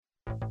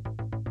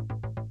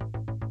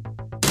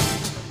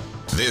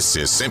This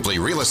is Simply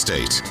Real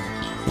Estate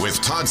with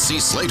Todd C.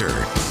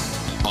 Slater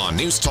on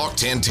News Talk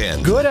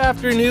 1010. Good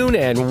afternoon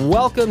and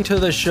welcome to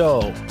the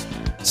show.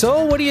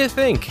 So what do you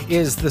think?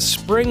 Is the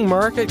spring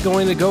market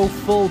going to go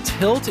full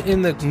tilt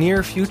in the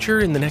near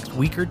future, in the next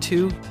week or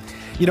two?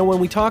 You know, when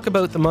we talk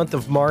about the month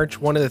of March,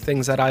 one of the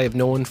things that I have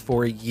known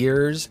for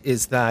years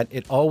is that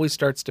it always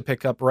starts to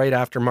pick up right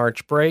after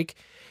March break.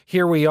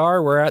 Here we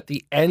are, we're at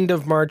the end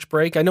of March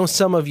break. I know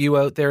some of you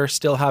out there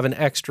still have an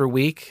extra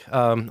week.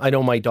 I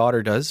know my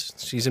daughter does.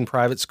 She's in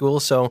private school,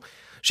 so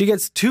she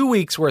gets 2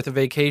 weeks worth of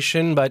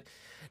vacation. But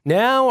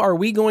now are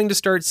we going to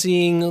start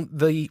seeing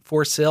the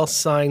for sale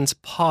signs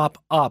pop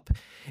up?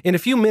 In a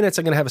few minutes,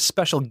 I'm going to have a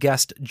special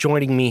guest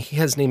joining me.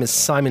 His name is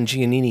Simon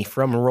Giannini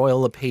from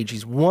Royal LePage.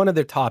 He's one of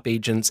the top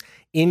agents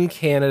in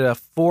Canada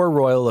for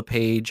Royal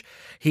LePage.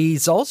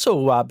 He's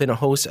also been a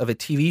host of a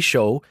TV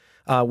show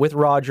with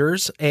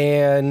Rogers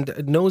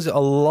and knows a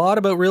lot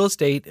about real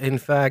estate. In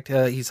fact,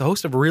 he's the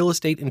host of Real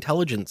Estate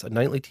Intelligence, a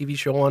nightly TV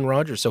show on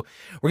Rogers. So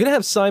we're going to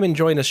have Simon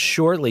join us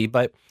shortly.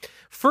 But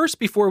first,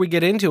 before we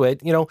get into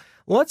it,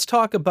 let's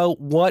talk about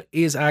what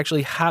is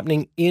actually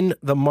happening in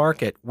the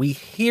market. We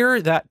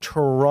hear that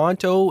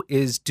Toronto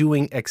is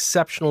doing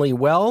exceptionally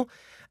well.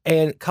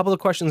 And a couple of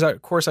questions,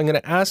 of course, I'm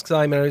going to ask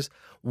Simon is,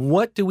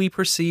 what do we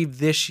perceive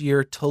this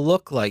year to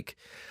look like?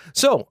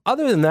 So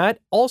other than that,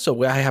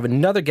 also, I have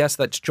another guest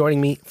that's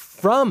joining me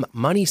from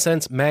Money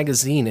Sense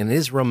Magazine, and it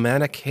is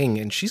Romana King.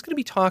 And she's going to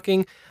be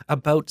talking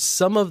about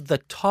some of the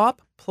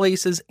top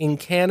places in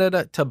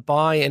Canada to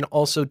buy and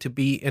also to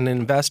be an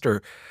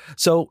investor.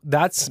 So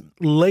that's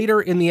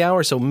later in the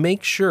hour. So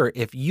make sure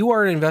if you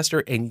are an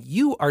investor and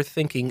you are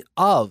thinking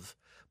of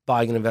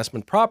buying an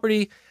investment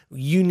property,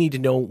 you need to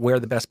know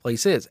where the best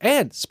place is.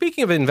 And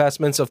speaking of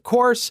investments, of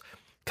course,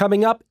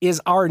 coming up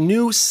is our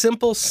new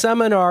Simple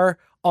seminar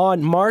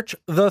on March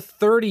the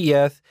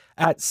 30th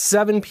at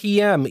 7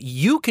 p.m.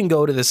 You can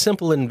go to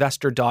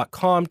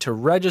thesimpleinvestor.com to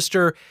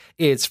register.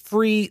 It's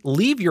free.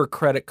 Leave your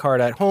credit card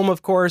at home,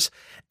 of course,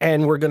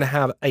 and we're going to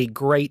have a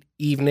great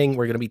evening.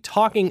 We're going to be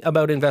talking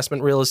about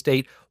investment real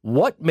estate,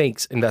 what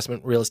makes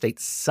investment real estate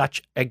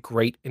such a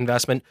great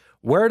investment,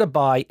 where to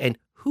buy, and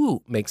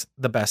who makes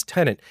the best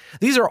tenant.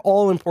 These are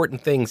all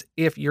important things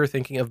if you're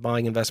thinking of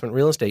buying investment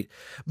real estate.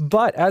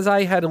 But as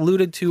I had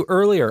alluded to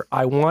earlier,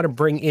 I want to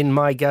bring in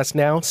my guest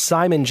now,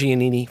 Simon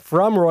Giannini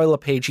from Royal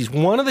LePage. He's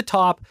one of the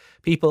top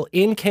people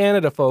in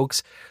Canada,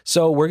 folks.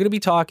 So we're going to be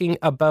talking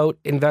about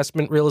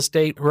investment real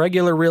estate,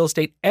 regular real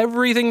estate,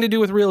 everything to do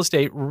with real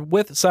estate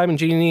with Simon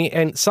Giannini.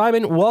 And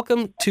Simon,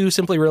 welcome to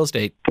Simply Real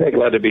Estate. Hey,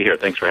 glad to be here.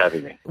 Thanks for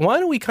having me. Why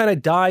don't we kind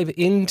of dive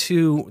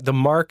into the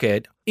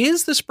market?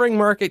 Is the spring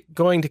market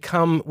going to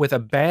come with a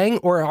bang,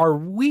 or are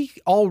we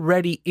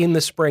already in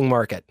the spring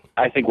market?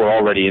 I think we're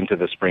already into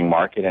the spring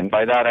market. And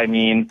by that, I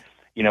mean,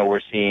 we're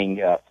seeing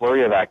a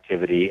flurry of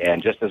activity.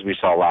 And just as we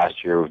saw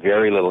last year,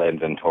 very little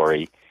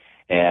inventory.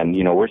 And,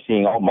 we're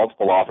seeing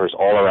multiple offers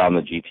all around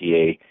the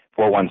GTA,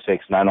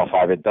 416,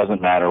 905. It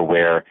doesn't matter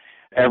where.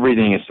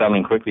 Everything is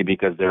selling quickly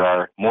because there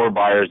are more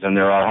buyers than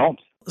there are homes.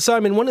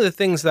 Simon, one of the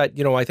things that,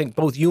 I think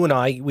both you and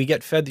I, we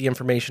get fed the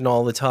information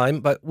all the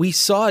time, but we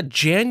saw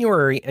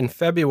January and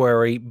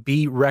February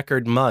be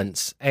record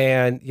months.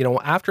 And,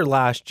 after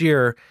last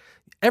year,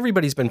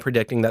 everybody's been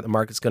predicting that the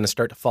market's going to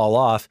start to fall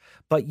off.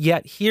 But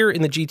yet here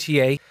in the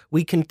GTA,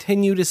 we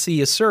continue to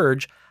see a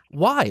surge.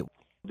 Why?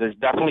 There's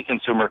definitely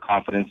consumer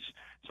confidence.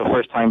 So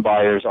first-time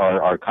buyers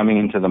are coming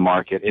into the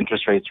market.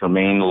 Interest rates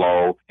remain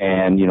low.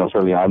 And,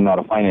 certainly I'm not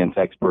a finance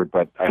expert,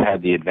 but I've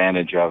had the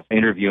advantage of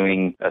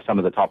interviewing some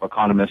of the top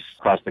economists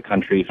across the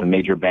country from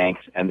major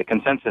banks, and the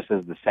consensus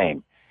is the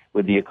same.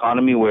 With the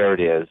economy where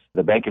it is,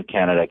 the Bank of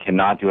Canada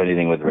cannot do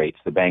anything with rates.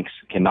 The banks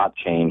cannot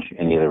change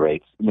any of the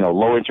rates.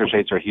 Low interest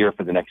rates are here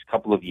for the next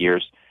couple of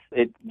years.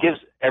 It gives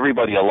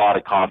everybody a lot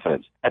of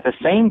confidence. At the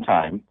same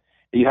time,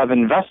 you have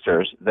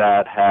investors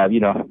that have,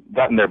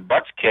 gotten their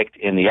butts kicked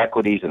in the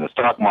equities and the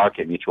stock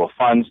market, mutual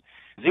funds,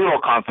 zero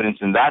confidence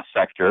in that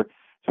sector.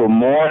 So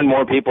more and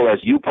more people, as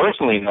you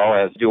personally know,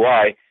 as do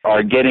I,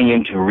 are getting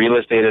into real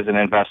estate as an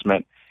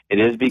investment.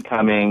 It is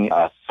becoming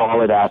a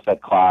solid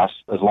asset class.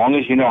 As long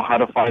as you know how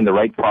to find the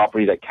right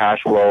property that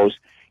cash flows,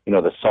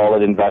 the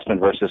solid investment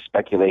versus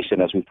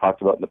speculation, as we've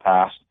talked about in the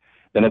past,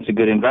 then it's a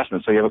good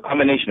investment. So you have a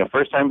combination of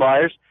first-time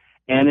buyers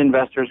and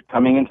investors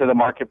coming into the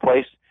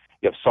marketplace.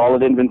 You have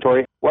solid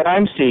inventory. What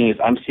I'm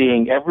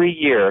seeing every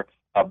year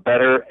a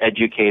better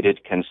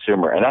educated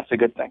consumer, and that's a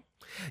good thing.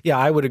 Yeah,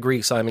 I would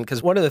agree, Simon,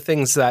 because one of the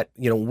things that,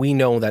 we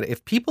know that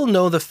if people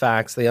know the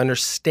facts, they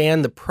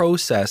understand the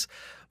process.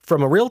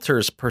 From a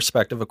realtor's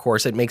perspective, of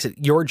course, it makes it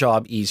your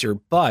job easier.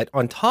 But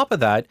on top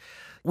of that,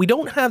 we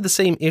don't have the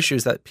same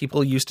issues that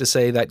people used to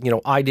say that,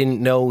 I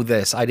didn't know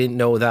this, I didn't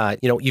know that.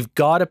 You've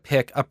got to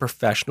pick a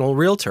professional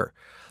realtor.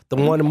 The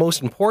one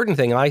most important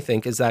thing, I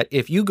think, is that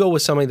if you go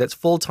with somebody that's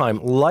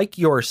full-time, like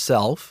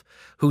yourself,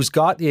 who's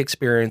got the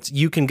experience,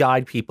 you can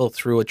guide people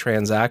through a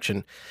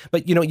transaction.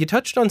 But, you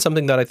touched on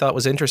something that I thought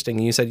was interesting.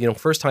 You said,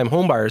 first-time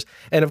homebuyers.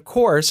 And of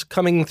course,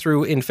 coming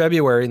through in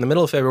February, in the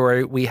middle of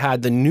February, we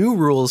had the new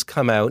rules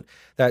come out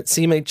that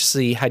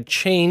CMHC had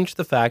changed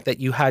the fact that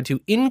you had to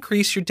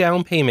increase your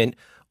down payment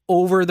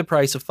over the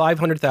price of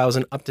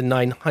 $500,000 up to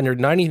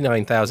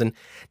 $999,000.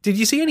 Did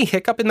you see any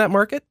hiccup in that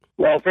market?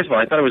 Well, first of all,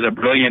 I thought it was a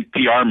brilliant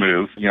PR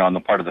move, on the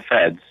part of the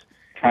feds,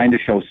 trying to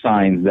show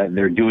signs that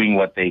they're doing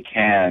what they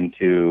can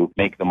to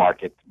make the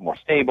market more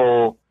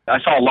stable. I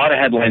saw a lot of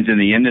headlines in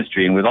the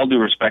industry, and with all due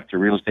respect to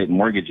real estate and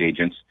mortgage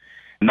agents,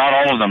 not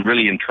all of them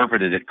really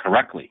interpreted it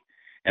correctly.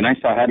 And I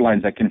saw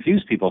headlines that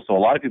confused people. So a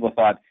lot of people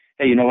thought,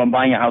 hey, I'm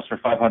buying a house for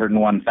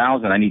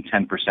 $501,000, I need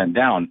 10%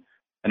 down.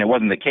 And it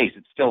wasn't the case.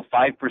 It's still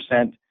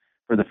 5%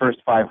 for the first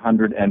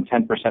 500 and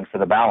 10% for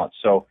the balance.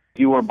 So if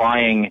you were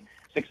buying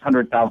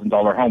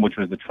 $600,000 home, which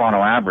was the Toronto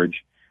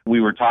average, we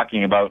were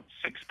talking about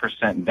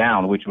 6%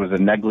 down, which was a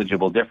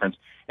negligible difference.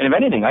 And if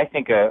anything, I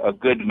think a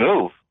good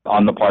move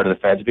on the part of the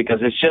feds, because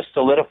it's just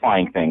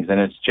solidifying things and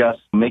it's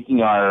just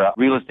making our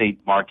real estate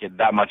market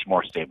that much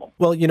more stable.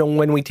 Well,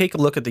 when we take a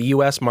look at the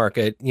U.S.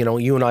 market,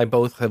 you and I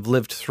both have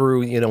lived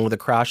through, the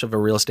crash of a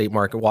real estate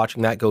market,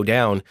 watching that go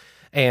down.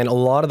 And a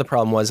lot of the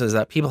problem is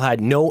that people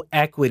had no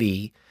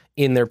equity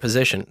in their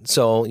position.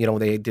 So,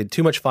 they did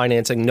too much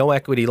financing, no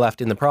equity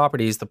left in the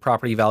properties, the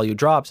property value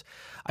drops.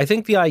 I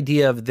think the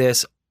idea of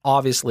this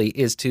obviously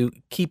is to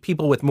keep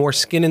people with more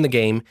skin in the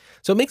game.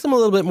 So it makes them a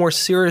little bit more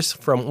serious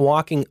from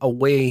walking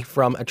away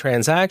from a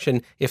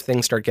transaction if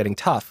things start getting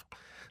tough.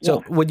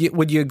 So would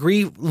you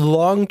agree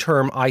long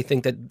term? I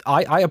think that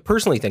I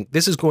personally think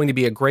this is going to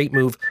be a great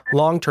move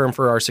long term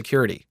for our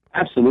security.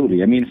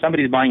 Absolutely. I mean, if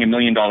somebody's buying $1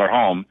 million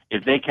home,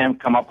 if they can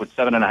come up with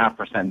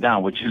 7.5%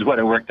 down, which is what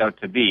it worked out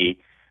to be,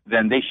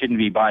 then they shouldn't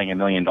be buying $1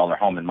 million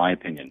home, in my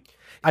opinion.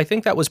 I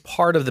think that was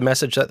part of the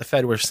message that the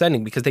Fed were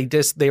sending, because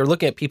they are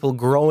looking at people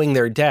growing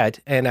their debt,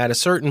 and at a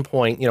certain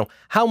point,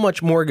 how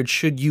much mortgage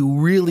should you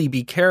really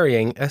be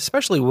carrying,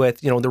 especially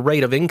with, the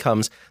rate of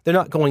incomes? They're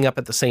not going up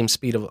at the same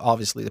speed of,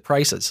 obviously, the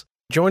prices.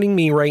 Joining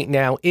me right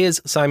now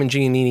is Simon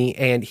Giannini,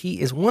 and he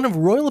is one of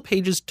Royal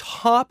LePage's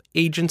top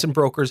agents and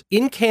brokers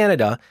in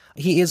Canada.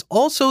 He is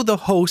also the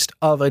host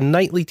of a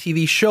nightly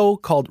TV show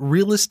called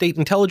Real Estate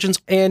Intelligence,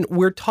 and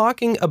we're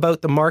talking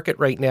about the market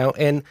right now.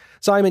 And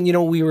Simon,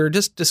 we were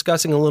just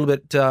discussing a little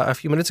bit a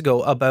few minutes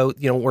ago about,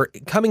 we're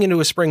coming into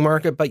a spring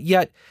market, but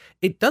yet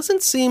it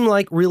doesn't seem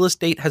like real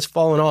estate has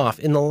fallen off.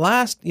 In the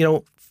last,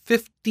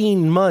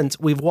 15 months,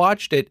 we've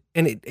watched it,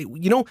 and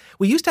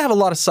we used to have a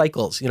lot of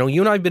cycles. You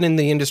and I have been in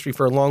the industry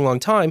for a long, long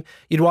time.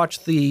 You'd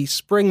watch the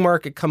spring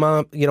market come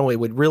up, it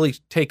would really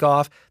take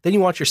off. Then you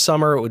watch your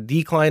summer, it would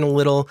decline a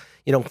little.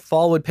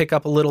 Fall would pick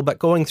up a little, but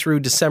going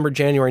through December,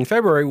 January, and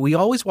February, we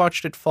always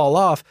watched it fall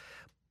off.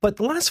 But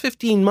the last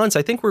 15 months,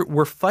 I think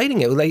we're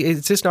fighting it.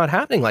 It's just not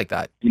happening like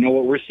that.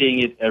 What we're seeing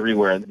it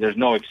everywhere. There's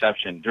no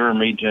exception. Durham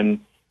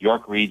region,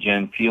 York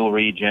region, Peel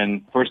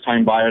region.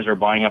 First-time buyers are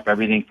buying up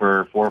everything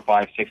for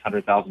 $400,000,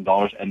 $500,000,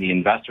 $600,000, and the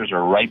investors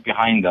are right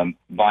behind them,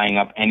 buying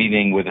up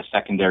anything with a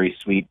secondary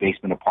suite,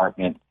 basement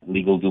apartment,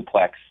 legal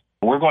duplex.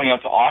 We're going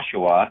out to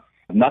Oshawa.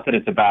 Not that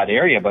it's a bad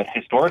area, but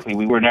historically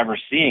we were never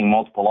seeing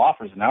multiple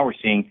offers, and now we're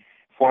seeing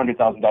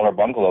 $400,000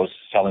 bungalows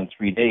sell in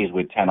 3 days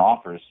with 10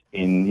 offers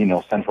in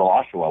central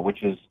Oshawa,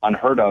 which is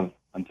unheard of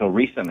until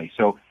recently.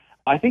 So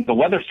I think the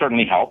weather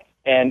certainly helped.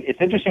 And it's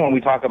interesting when we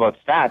talk about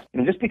stats,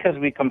 just because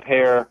we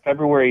compare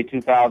February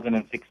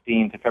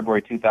 2016 to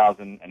February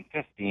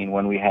 2015,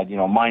 when we had,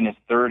 minus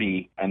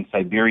 30 and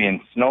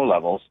Siberian snow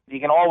levels, you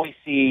can always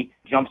see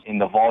jumps in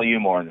the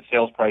volume or in the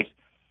sales price.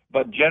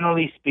 But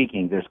generally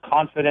speaking, there's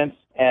confidence.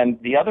 And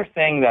the other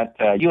thing that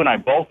you and I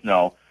both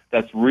know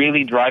that's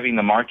really driving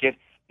the market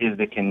is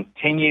the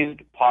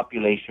continued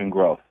population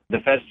growth. The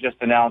Feds just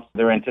announced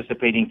they're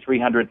anticipating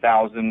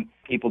 300,000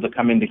 people to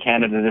come into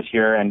Canada this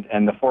year,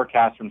 and the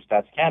forecast from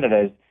Stats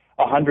Canada is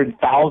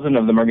 100,000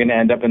 of them are going to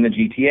end up in the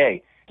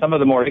GTA. Some of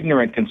the more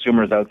ignorant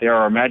consumers out there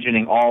are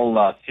imagining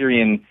all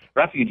Syrian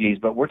refugees,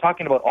 but we're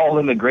talking about all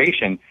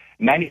immigration,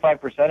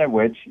 95% of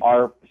which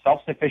are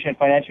self-sufficient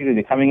financially.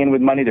 They're coming in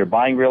with money, they're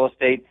buying real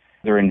estate,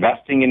 they're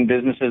investing in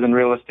businesses and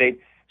real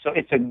estate. So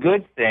it's a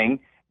good thing.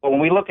 But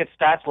when we look at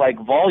stats like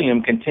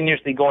volume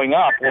continuously going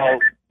up, well,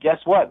 guess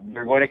what?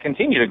 They're going to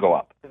continue to go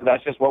up.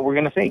 That's just what we're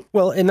going to see.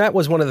 Well, and that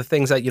was one of the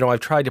things that, I've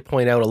tried to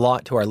point out a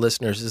lot to our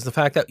listeners is the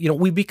fact that,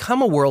 we've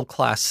become a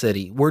world-class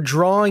city. We're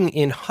drawing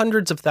in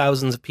hundreds of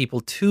thousands of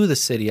people to the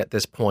city at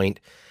this point.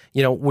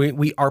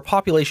 Our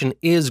population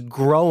is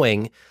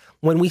growing.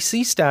 When we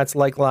see stats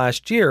like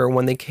last year,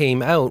 when they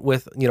came out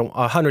with,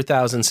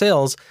 100,000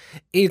 sales,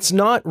 it's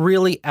not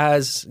really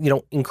as,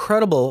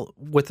 incredible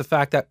with the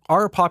fact that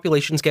our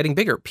population's getting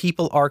bigger.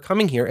 People are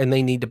coming here and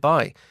they need to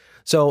buy.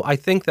 So I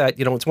think that,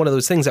 it's one of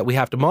those things that we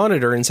have to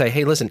monitor and say,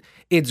 hey, listen,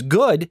 it's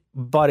good,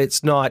 but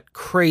it's not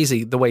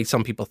crazy the way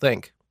some people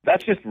think.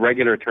 That's just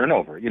regular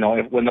turnover.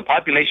 When the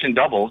population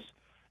doubles,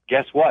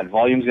 guess what?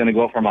 Volume's going to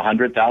go from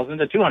 100,000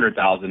 to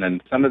 200,000.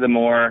 And some of the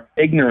more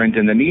ignorant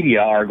in the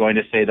media are going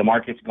to say the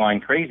market's going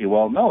crazy.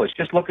 Well, no, it's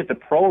just look at the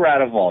pro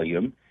rata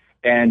volume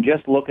and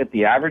just look at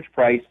the average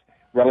price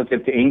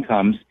relative to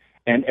incomes,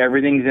 and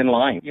everything's in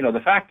line. The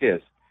fact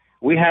is,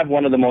 we have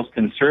one of the most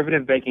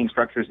conservative banking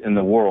structures in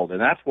the world, and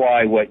that's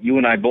why what you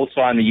and I both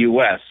saw in the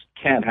U.S.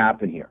 can't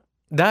happen here.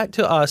 That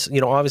to us,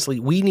 obviously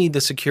we need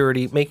the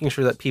security, making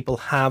sure that people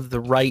have the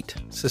right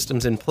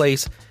systems in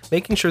place,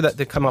 making sure that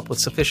they come up with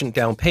sufficient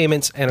down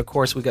payments. And of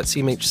course, we've got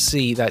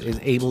CMHC that is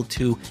able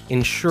to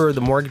insure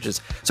the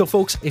mortgages. So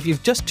folks, if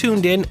you've just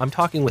tuned in, I'm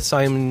talking with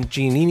Simon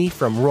Giannini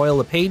from Royal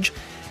LePage.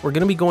 We're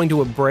going to be going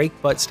to a break,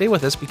 but stay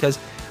with us because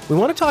we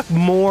want to talk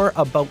more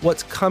about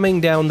what's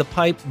coming down the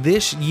pipe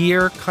this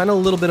year, kind of a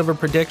little bit of a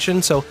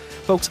prediction. So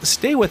folks,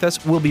 stay with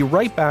us. We'll be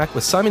right back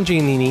with Simon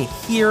Giannini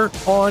here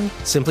on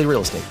Simply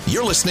Real Estate.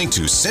 You're listening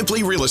to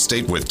Simply Real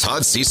Estate with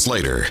Todd C.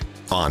 Slater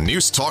on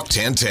News Talk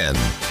 1010.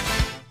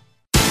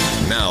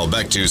 Now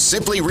back to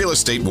Simply Real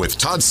Estate with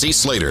Todd C.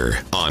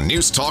 Slater on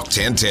News Talk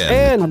 1010.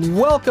 And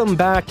welcome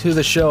back to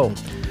the show.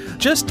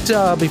 Just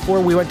before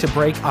we went to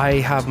break, I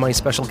have my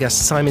special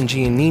guest, Simon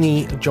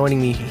Giannini, joining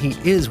me. He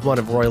is one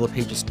of Royal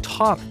LePage's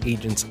top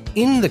agents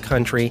in the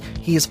country.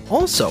 He is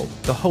also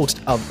the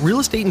host of Real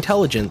Estate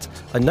Intelligence,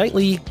 a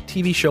nightly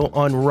TV show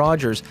on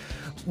Rogers.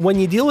 When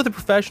you deal with a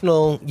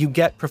professional, you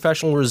get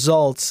professional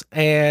results,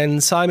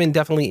 and Simon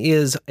definitely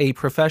is a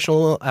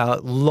professional,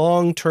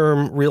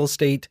 long-term real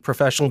estate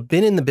professional,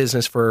 been in the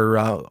business for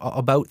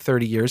about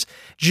 30 years.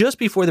 Just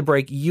before the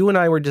break, you and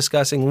I were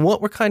discussing what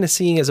we're kind of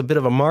seeing as a bit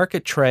of a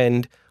market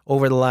trend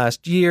over the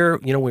last year.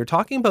 We were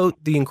talking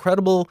about the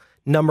incredible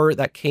number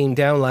that came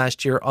down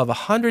last year of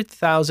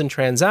 100,000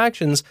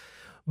 transactions.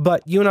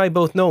 But you and I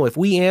both know if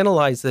we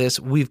analyze this,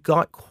 we've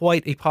got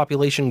quite a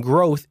population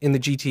growth in the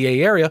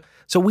GTA area.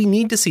 So we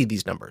need to see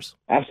these numbers.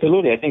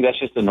 Absolutely. I think that's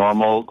just the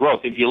normal growth.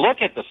 If you look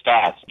at the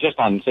stats, just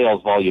on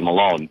sales volume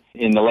alone,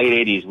 in the late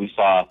 80s, we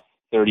saw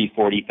 30,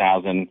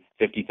 40,000,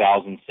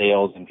 50,000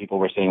 sales. And people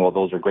were saying, well,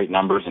 those are great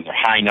numbers and they're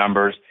high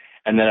numbers.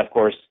 And then, of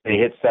course, they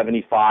hit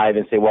 75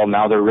 and say, well,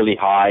 now they're really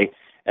high.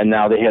 And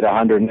now they hit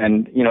 100.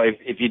 And,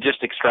 if you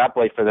just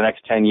extrapolate for the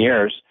next 10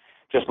 years,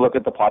 just look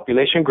at the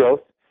population growth.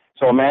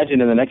 So imagine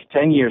in the next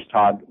 10 years,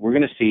 Todd, we're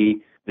going to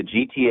see the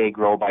GTA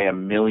grow by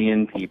 1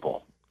 million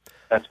people.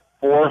 That's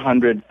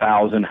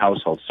 400,000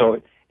 households.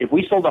 So if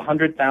we sold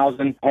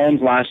 100,000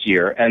 homes last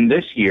year, and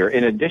this year,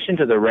 in addition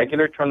to the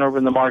regular turnover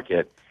in the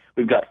market,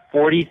 we've got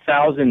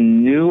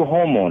 40,000 new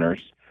homeowners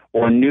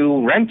or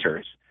new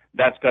renters,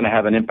 that's going to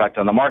have an impact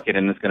on the market,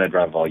 and it's going to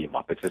drive volume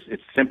up.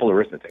 It's simple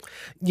arithmetic.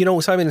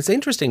 Simon, it's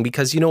interesting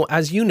because,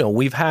 as you know,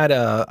 we've had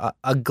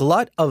a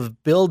glut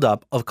of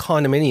buildup of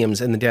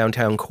condominiums in the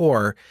downtown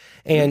core,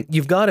 and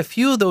you've got a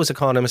few of those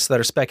economists that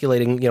are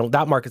speculating,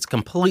 that market's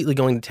completely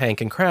going to tank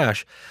and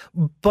crash.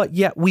 But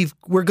yet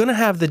we're going to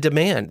have the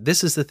demand.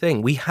 This is the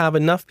thing. We have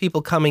enough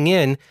people coming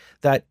in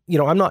that,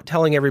 I'm not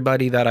telling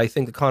everybody that I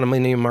think the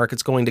condominium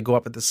market's going to go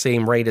up at the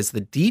same rate as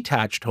the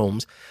detached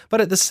homes, but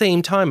at the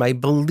same time, I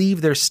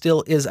believe there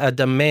still is a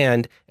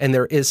demand and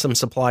there is some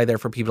supply there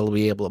for people to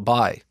be able to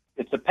buy.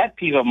 It's a pet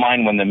peeve of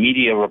mine when the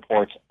media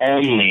reports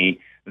only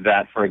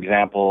that, for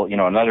example,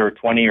 another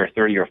 20 or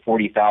 30 or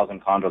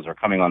 40,000 condos are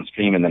coming on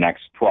stream in the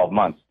next 12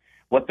 months.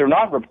 What they're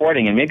not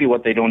reporting, and maybe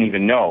what they don't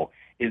even know,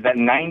 is that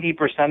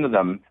 90% of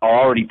them are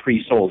already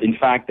pre-sold. In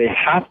fact, they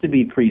have to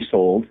be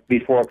pre-sold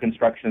before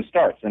construction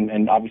starts.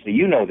 And obviously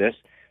you know this,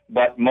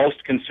 but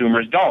most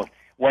consumers don't.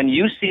 When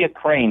you see a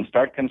crane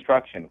start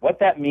construction, what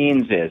that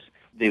means is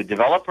the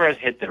developer has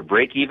hit their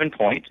break-even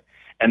point,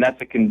 and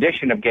that's a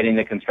condition of getting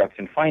the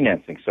construction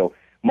financing. So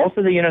most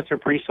of the units are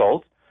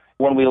pre-sold.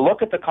 When we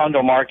look at the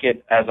condo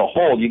market as a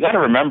whole, you got to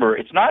remember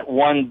it's not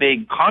one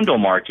big condo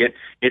market.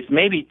 It's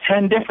maybe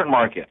 10 different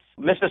markets.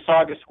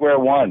 Mississauga Square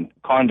 1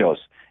 condos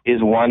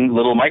is one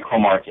little micro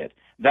market.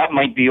 That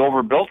might be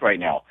overbuilt right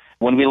now.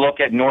 When we look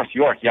at North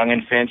York, Yonge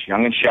and Finch,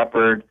 Yonge and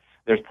Shepherd,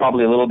 there's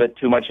probably a little bit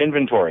too much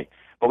inventory.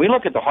 But we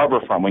look at the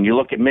Harbourfront. When you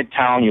look at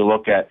Midtown, you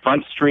look at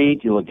Front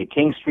Street, you look at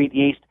King Street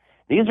East.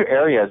 These are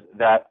areas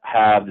that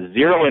have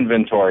zero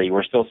inventory.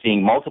 We're still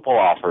seeing multiple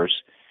offers.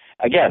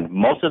 Again,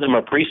 most of them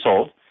are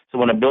pre-sold. So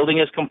when a building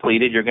is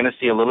completed, you're going to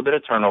see a little bit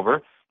of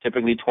turnover.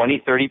 Typically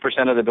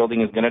 20-30% of the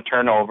building is going to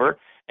turn over.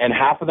 And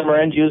half of them are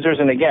end users.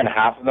 And again,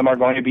 half of them are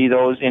going to be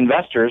those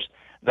investors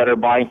that are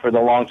buying for the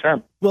long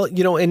term. Well,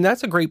 and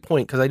that's a great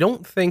point because I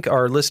don't think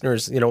our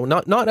listeners,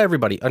 not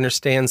everybody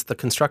understands the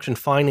construction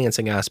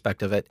financing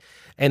aspect of it.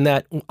 And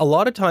that a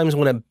lot of times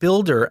when a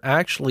builder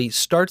actually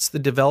starts the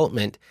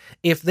development,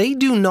 if they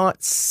do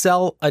not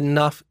sell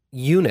enough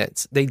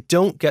units, they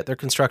don't get their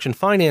construction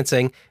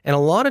financing. And a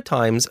lot of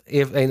times,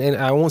 and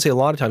I won't say a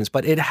lot of times,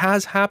 but it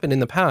has happened in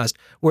the past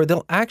where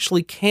they'll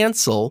actually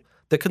cancel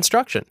the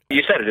construction.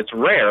 You said it, it's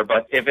rare,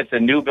 but if it's a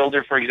new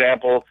builder, for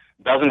example,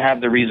 doesn't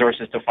have the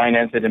resources to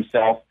finance it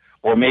himself,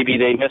 or maybe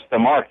they missed the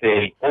mark,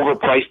 they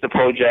overpriced the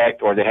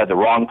project, or they had the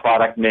wrong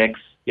product mix,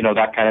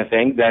 that kind of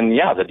thing, then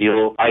yeah, the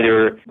deal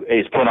either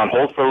is put on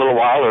hold for a little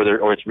while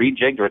or it's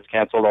rejigged or it's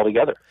canceled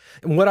altogether.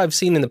 And what I've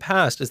seen in the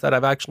past is that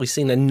I've actually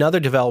seen another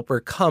developer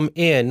come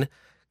in,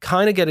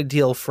 kind of get a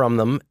deal from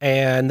them,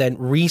 and then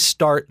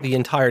restart the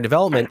entire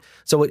development.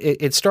 So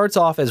it starts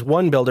off as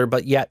one builder,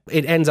 but yet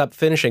it ends up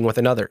finishing with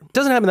another. It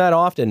doesn't happen that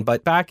often,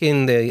 but back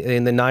in the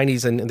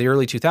 90s and the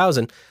early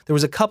 2000s, there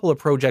was a couple of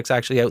projects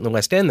actually out in the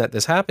West End that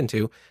this happened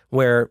to,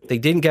 where they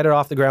didn't get it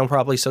off the ground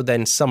properly, so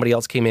then somebody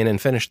else came in and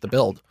finished the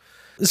build.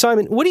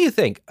 Simon, what do you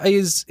think?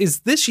 Is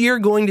this year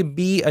going to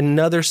be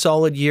another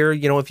solid year?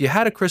 If you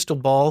had a crystal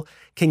ball,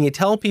 can you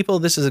tell people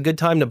this is a good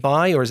time to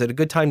buy, or is it a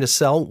good time to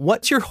sell?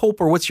 What's your hope,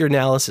 or what's your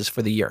analysis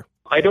for the year?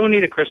 I don't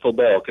need a crystal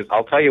ball, because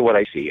I'll tell you what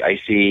I see. I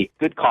see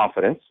good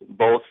confidence,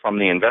 both from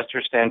the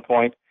investor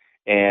standpoint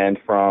and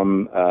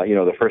from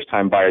the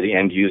first-time buyer, the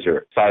end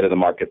user side of the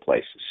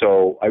marketplace.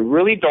 So I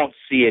really don't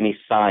see any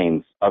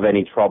signs of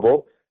any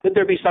trouble. Could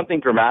there be something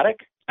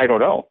dramatic? I don't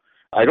know.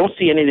 I don't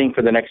see anything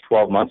for the next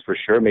 12 months for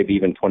sure, maybe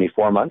even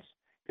 24 months,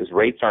 because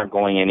rates aren't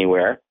going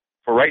anywhere.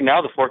 For right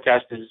now, the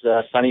forecast is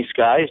sunny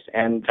skies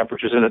and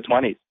temperatures in the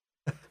 20s.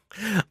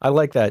 I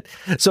like that.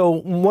 So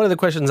one of the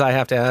questions I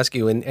have to ask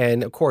you,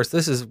 and of course,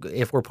 this is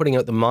if we're putting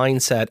out the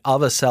mindset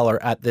of a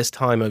seller at this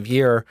time of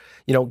year,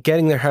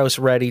 getting their house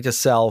ready to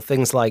sell,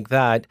 things like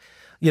that,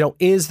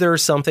 is there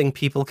something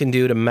people can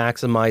do to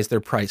maximize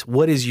their price?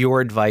 What is your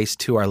advice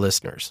to our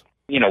listeners?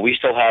 We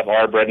still have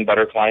our bread and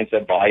butter clients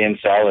that buy and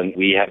sell, and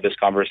we have this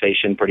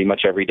conversation pretty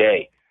much every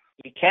day.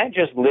 You can't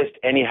just list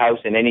any house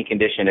in any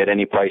condition at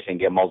any price and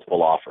get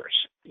multiple offers.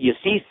 You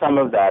see some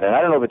of that, and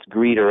I don't know if it's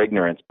greed or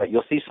ignorance, but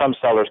you'll see some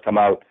sellers come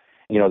out,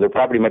 their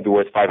property might be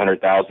worth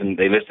 $500,000,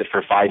 they list it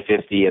for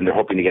 $550,000 and they're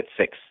hoping to get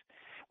 $600,000.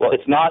 Well,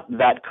 it's not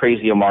that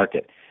crazy a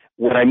market.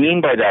 What I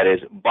mean by that is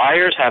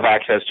buyers have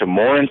access to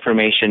more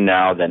information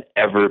now than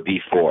ever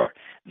before.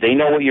 They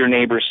know what your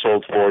neighbors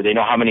sold for. They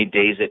know how many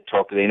days it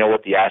took. They know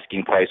what the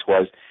asking price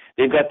was.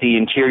 They've got the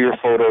interior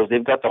photos.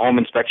 They've got the home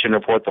inspection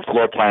report, the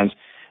floor plans.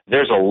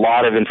 There's a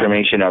lot of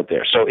information out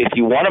there. So if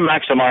you want to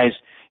maximize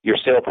your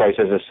sale price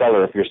as a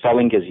seller, if you're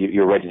selling because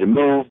you're ready to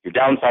move, you're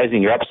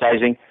downsizing, you're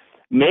upsizing,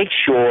 make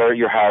sure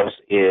your house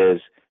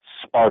is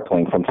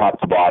sparkling from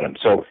top to bottom.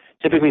 So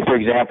typically, for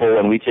example,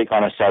 when we take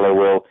on a seller,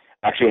 we'll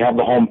actually have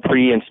the home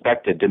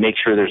pre-inspected to make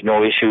sure there's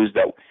no issues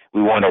that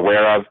we weren't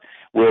aware of.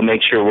 We'll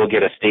make sure we'll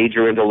get a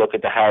stager in to look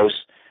at the house,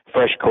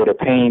 fresh coat of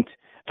paint,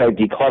 start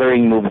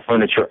decluttering, move the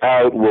furniture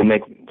out. We'll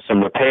make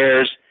some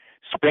repairs.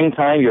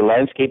 Springtime, your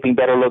landscaping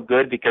better look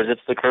good because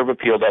it's the curb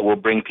appeal that will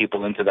bring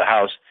people into the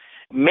house.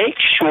 Make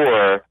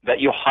sure that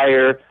you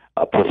hire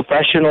a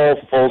professional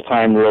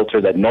full-time realtor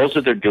that knows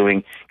what they're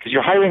doing, because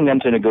you're hiring them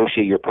to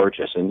negotiate your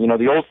purchase. And,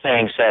 the old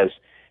saying says,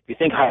 if you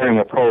think hiring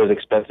a pro is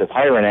expensive,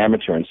 hire an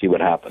amateur and see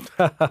what happens.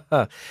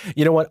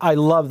 You know what? I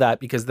love that,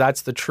 because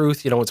that's the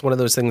truth. It's one of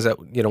those things that,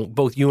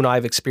 both you and I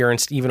have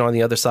experienced, even on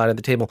the other side of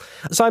the table.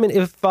 Simon,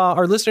 if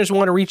our listeners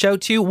want to reach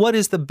out to you, what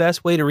is the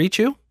best way to reach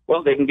you?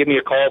 Well, they can give me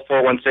a call,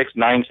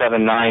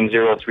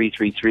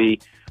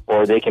 416-979-0333,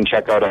 or they can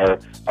check out our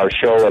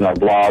show and our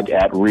blog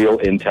at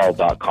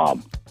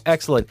realintel.com.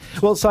 Excellent.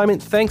 Well, Simon,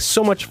 thanks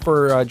so much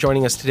for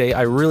joining us today.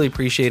 I really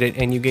appreciate it,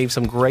 and you gave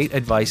some great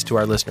advice to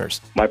our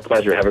listeners. My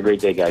pleasure. Have a great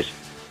day, guys.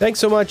 Thanks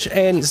so much.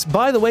 And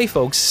by the way,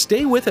 folks,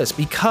 stay with us,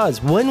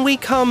 because when we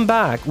come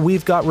back,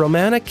 we've got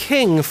Romana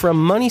King from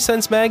Money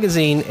Sense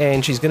Magazine,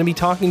 and she's going to be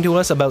talking to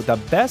us about the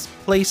best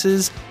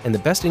places and the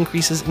best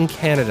increases in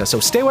Canada. So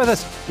stay with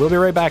us. We'll be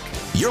right back.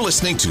 You're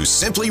listening to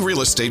Simply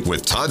Real Estate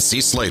with Todd C.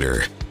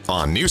 Slater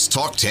on News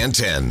Talk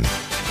 1010.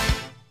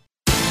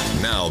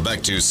 Now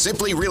back to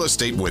Simply Real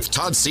Estate with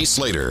Todd C.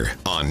 Slater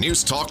on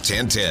News Talk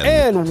 1010.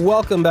 And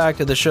welcome back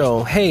to the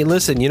show. Hey,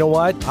 listen, you know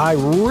what? I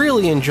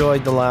really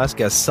enjoyed the last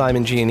guest,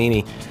 Simon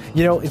Giannini.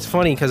 It's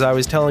funny because I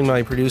was telling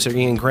my producer,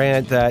 Ian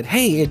Grant, that,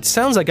 hey, it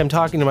sounds like I'm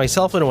talking to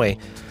myself in a way.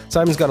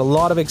 Simon's got a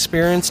lot of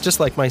experience,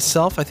 just like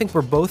myself. I think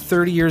we're both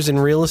 30 years in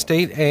real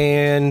estate,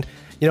 and,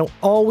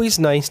 always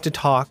nice to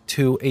talk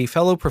to a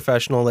fellow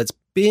professional that's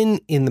been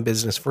in the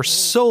business for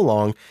so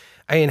long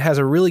and has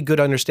a really good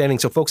understanding.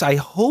 So, folks, I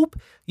hope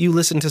you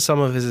listen to some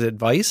of his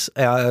advice,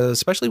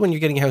 especially when you're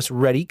getting a house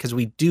ready, because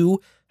we do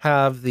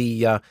have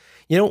the,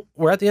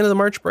 we're at the end of the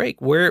March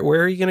break. Where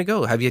are you going to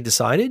go? Have you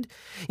decided?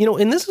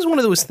 And this is one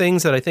of those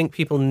things that I think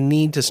people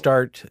need to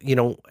start,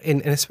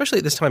 and especially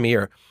at this time of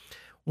year.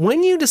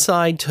 When you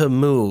decide to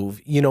move,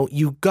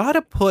 you got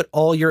to put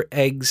all your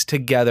eggs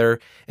together,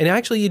 and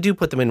actually you do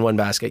put them in one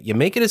basket. You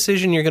make a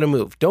decision, you're going to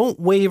move. Don't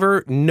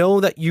waver. Know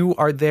that you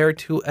are there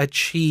to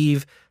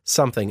achieve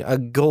something, a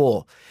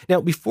goal. Now,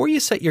 before you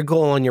set your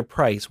goal on your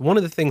price, one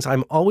of the things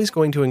I'm always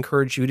going to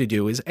encourage you to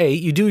do is, A,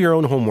 you do your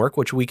own homework,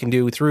 which we can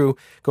do through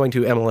going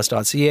to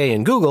MLS.ca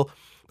and Google.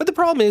 But the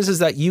problem is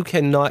that you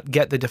cannot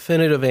get the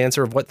definitive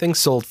answer of what things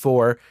sold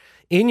for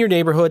in your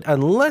neighborhood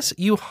unless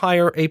you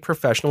hire a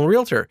professional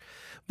realtor.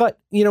 But,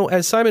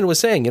 as Simon was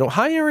saying,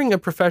 hiring a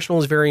professional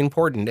is very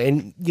important.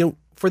 And,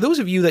 for those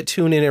of you that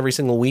tune in every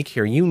single week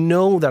here,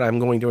 that I'm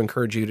going to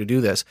encourage you to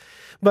do this.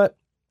 But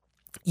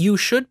you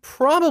should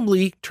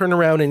probably turn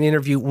around and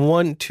interview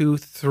 1, 2,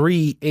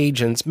 3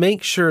 agents,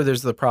 make sure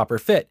there's the proper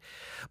fit.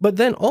 But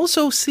then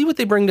also see what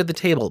they bring to the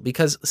table,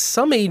 because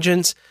some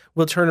agents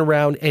will turn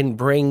around and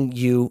bring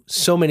you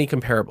so many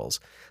comparables.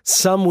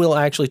 Some will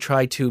actually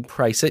try to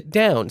price it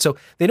down. So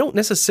they don't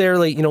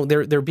necessarily,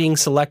 they're being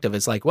selective.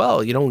 It's like,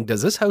 well,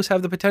 does this house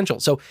have the potential?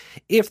 So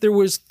if there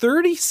was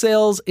 30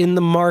 sales in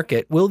the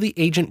market, will the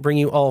agent bring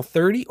you all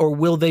 30, or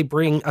will they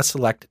bring a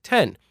select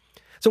 10?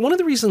 So one of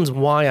the reasons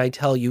why I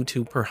tell you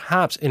to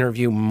perhaps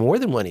interview more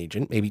than one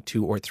agent, maybe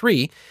 2 or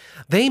 3,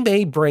 they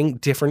may bring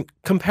different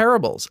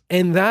comparables.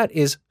 And that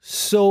is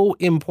so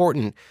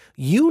important.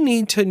 You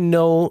need to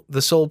know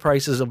the sold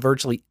prices of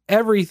virtually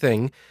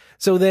everything,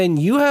 so then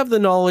you have the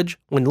knowledge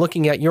when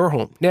looking at your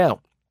home. Now,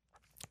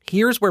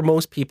 here's where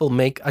most people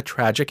make a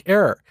tragic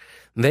error.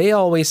 They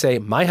always say,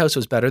 my house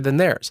was better than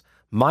theirs.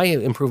 My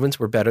improvements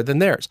were better than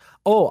theirs.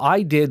 Oh,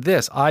 I did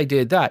this, I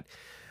did that.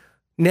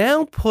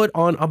 Now put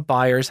on a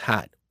buyer's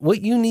hat.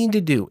 What you need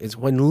to do is,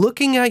 when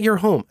looking at your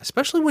home,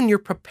 especially when you're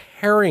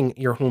preparing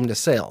your home to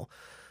sell,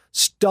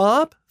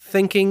 stop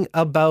thinking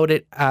about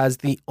it as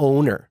the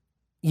owner.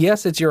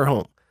 Yes, it's your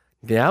home.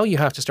 Now you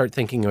have to start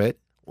thinking of it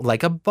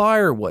like a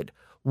buyer would.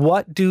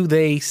 What do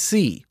they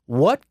see?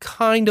 What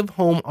kind of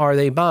home are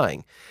they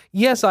buying?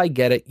 Yes, I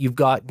get it.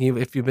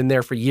 If you've been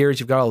there for years,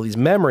 you've got all these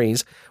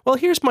memories. Well,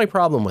 here's my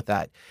problem with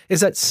that, is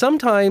that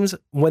sometimes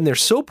when they're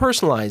so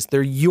personalized,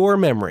 they're your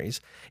memories,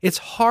 it's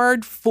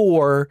hard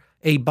for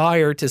a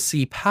buyer to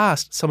see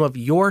past some of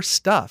your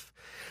stuff.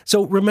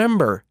 So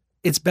remember,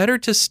 it's better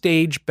to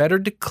stage, better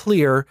to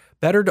clear,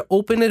 better to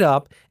open it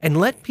up and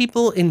let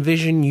people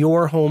envision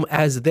your home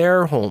as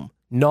their home,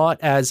 not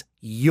as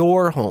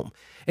your home.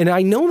 And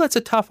I know that's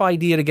a tough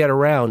idea to get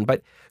around,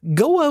 but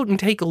go out and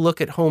take a look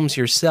at homes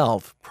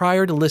yourself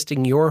prior to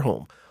listing your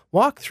home.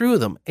 Walk through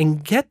them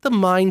and get the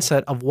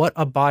mindset of what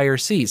a buyer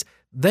sees.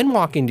 Then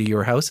walk into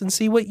your house and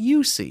see what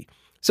you see.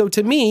 So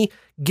to me,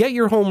 get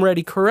your home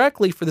ready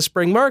correctly for the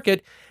spring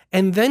market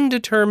and then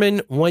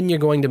determine when you're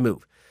going to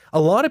move. A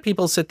lot of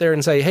people sit there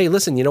and say, hey,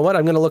 listen, you know what?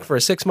 I'm going to look for a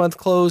 6-month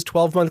close,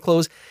 12-month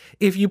close.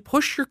 If you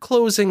push your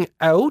closing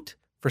out,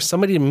 for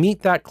somebody to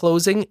meet that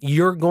closing,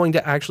 you're going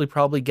to actually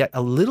probably get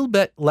a little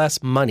bit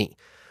less money.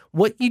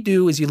 What you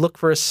do is you look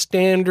for a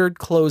standard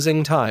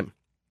closing time.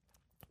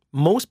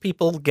 Most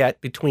people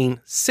get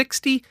between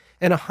 60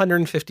 and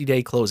 150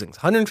 day closings.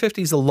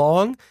 150 is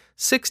long,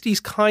 60 is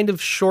kind of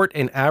short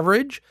and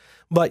average,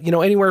 but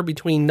anywhere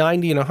between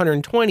 90 and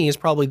 120 is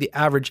probably the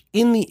average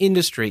in the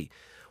industry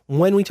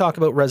when we talk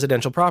about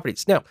residential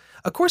properties. Now,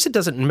 of course, it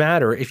doesn't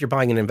matter if you're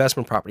buying an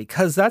investment property,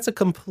 because that's a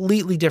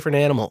completely different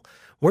animal.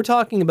 We're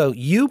talking about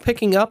you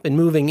picking up and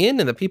moving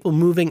in and the people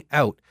moving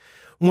out.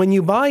 When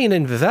you buy an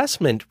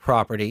investment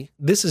property,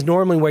 this is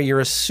normally where you're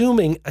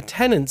assuming a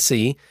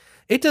tenancy.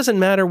 It doesn't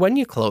matter when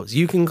you close.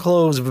 You can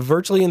close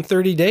virtually in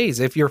 30 days.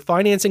 If your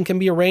financing can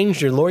be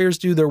arranged, your lawyers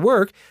do their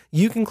work,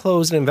 you can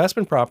close an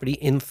investment property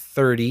in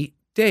 30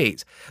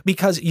 days,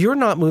 because you're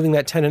not moving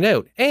that tenant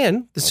out.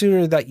 And the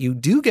sooner that you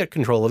do get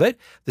control of it,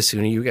 the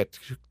sooner you get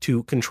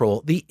to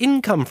control the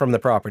income from the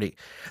property.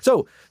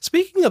 So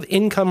speaking of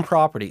income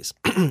properties,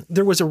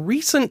 there was a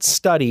recent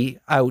study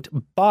out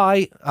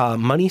by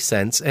Money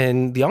Sense,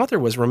 and the author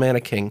was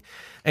Romana King.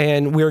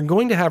 And we're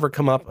going to have her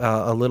come up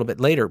a little bit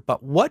later.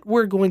 But what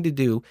we're going to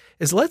do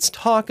is let's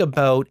talk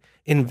about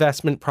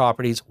investment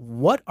properties.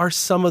 What are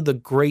some of the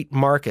great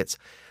markets?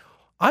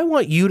 I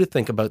want you to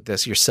think about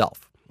this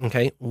yourself.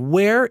 Okay,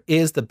 where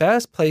is the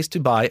best place to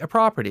buy a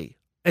property?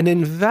 An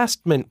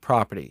investment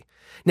property.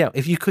 Now,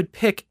 if you could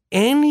pick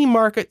any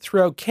market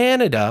throughout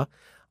Canada,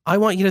 I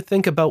want you to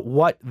think about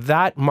what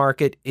that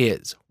market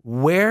is.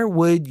 Where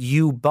would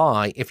you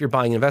buy if you're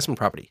buying an investment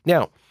property?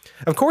 Now,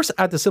 of course,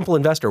 at The Simple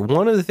Investor,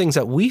 one of the things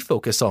that we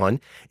focus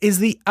on is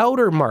the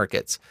outer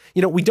markets.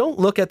 We don't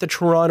look at the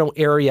Toronto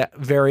area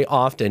very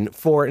often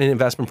for an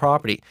investment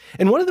property.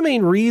 And one of the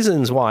main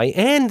reasons why,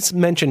 and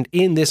mentioned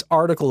in this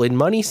article in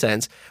Money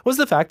Sense, was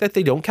the fact that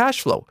they don't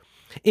cash flow.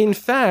 In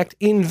fact,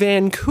 in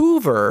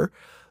Vancouver,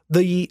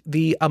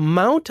 the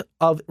amount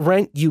of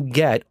rent you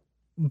get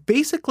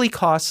basically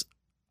costs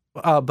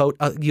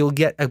you'll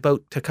get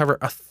about to cover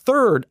a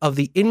third of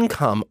the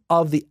income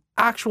of the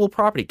actual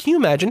property. Can you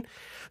imagine?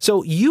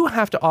 So you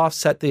have to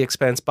offset the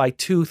expense by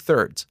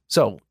 2/3.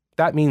 So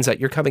that means that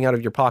you're coming out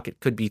of your pocket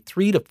could be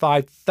 $3,000 to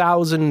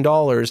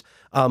 $5,000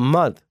 a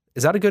month.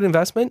 Is that a good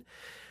investment?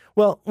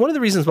 Well, one of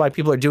the reasons why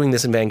people are doing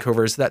this in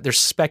Vancouver is that they're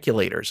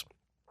speculators.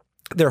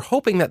 They're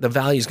hoping that the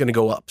value is going to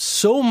go up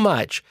so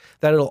much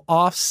that it'll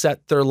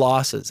offset their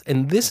losses.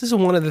 And this is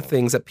one of the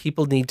things that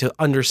people need to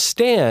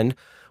understand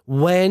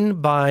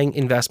when buying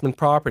investment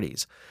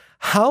properties.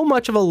 How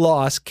much of a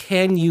loss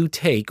can you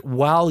take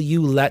while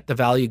you let the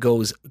value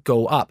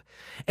go up?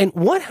 And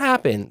what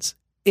happens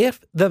if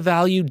the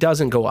value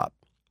doesn't go up?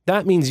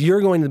 That means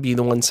you're going to be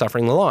the one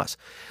suffering the loss.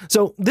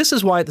 So this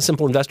is why at The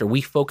Simple Investor, we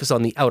focus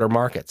on the outer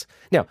markets.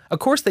 Now, of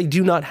course, they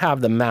do not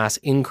have the mass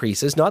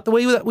increases, not the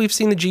way that we've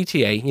seen the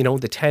GTA,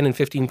 the 10 and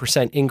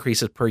 15%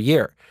 increases per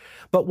year.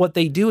 But what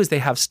they do is they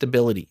have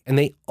stability, and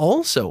they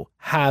also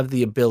have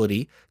the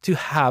ability to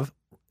have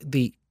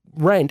the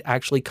rent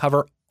actually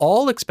cover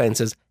all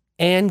expenses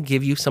and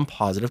give you some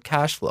positive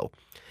cash flow.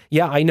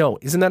 Yeah, I know.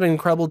 Isn't that an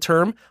incredible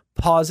term?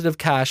 Positive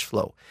cash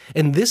flow.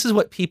 And this is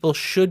what people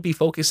should be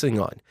focusing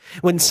on.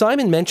 When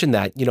Simon mentioned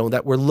that,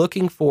 that we're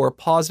looking for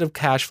positive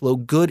cash flow,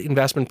 good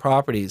investment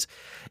properties,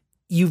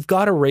 you've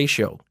got a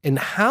ratio. And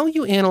how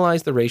you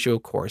analyze the ratio,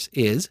 of course,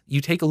 is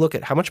you take a look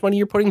at how much money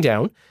you're putting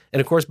down.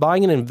 And of course,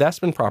 buying an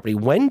investment property,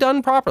 when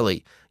done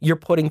properly, you're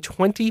putting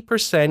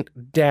 20%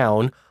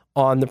 down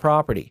on the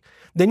property.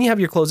 Then you have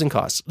your closing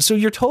costs. So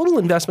your total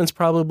investment's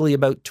probably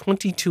about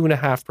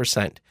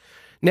 22.5%.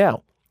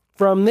 Now,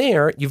 from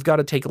there, you've got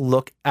to take a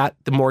look at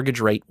the mortgage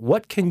rate.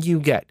 What can you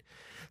get?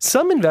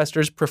 Some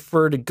investors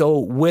prefer to go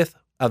with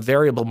a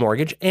variable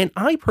mortgage, and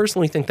I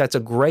personally think that's a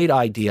great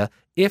idea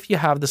if you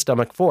have the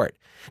stomach for it.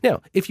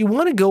 Now, if you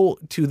want to go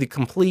to the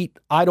complete,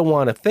 I don't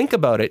want to think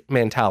about it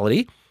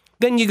mentality,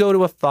 then you go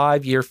to a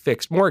 5-year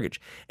fixed mortgage.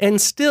 And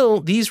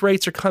still, these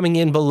rates are coming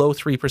in below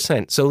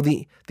 3%. So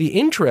the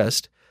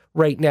interest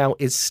right now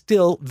is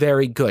still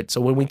very good.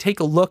 So when we take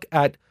a look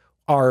at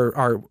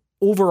our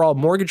overall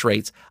mortgage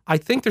rates, I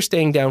think they're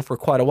staying down for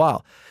quite a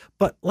while.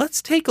 But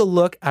let's take a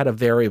look at a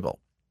variable.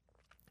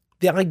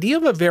 The idea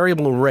of a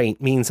variable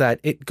rate means that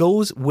it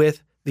goes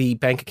with the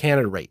Bank of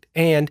Canada rate.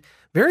 And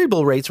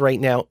variable rates right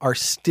now are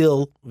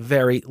still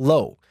very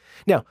low.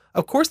 Now,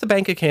 of course, the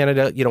Bank of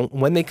Canada,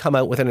 when they come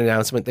out with an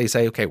announcement, they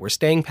say, okay, we're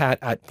staying pat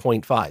at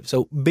 0.5.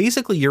 So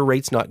basically your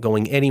rate's not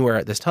going anywhere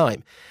at this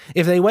time.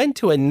 If they went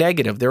to a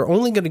negative, they're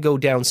only going to go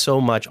down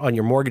so much on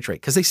your mortgage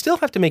rate because they still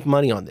have to make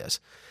money on this.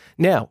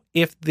 Now,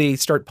 if they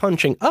start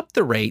punching up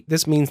the rate,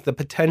 this means the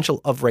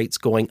potential of rates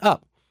going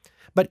up.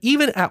 But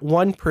even at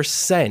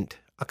 1%,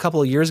 a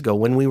couple of years ago,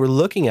 when we were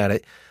looking at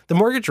it, the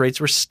mortgage rates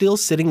were still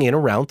sitting in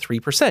around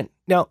 3%.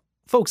 Now,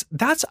 folks,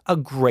 that's a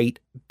great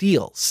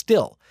deal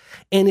still.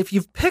 And if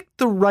you've picked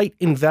the right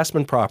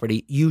investment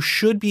property, you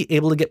should be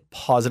able to get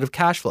positive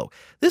cash flow.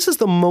 This is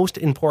the most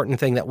important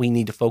thing that we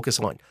need to focus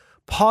on.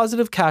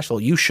 Positive cash flow.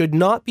 You should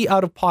not be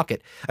out of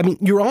pocket. I mean,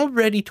 you're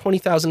already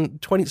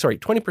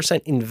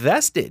 20%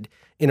 invested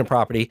in a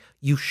property.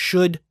 You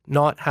should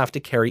not have to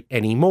carry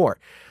any more.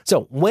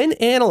 So when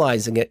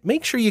analyzing it,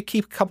 make sure you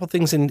keep a couple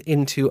things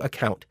into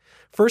account.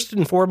 First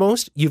and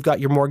foremost, you've got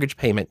your mortgage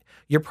payment,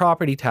 your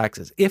property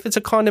taxes. If it's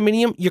a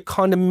condominium, your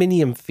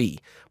condominium fee.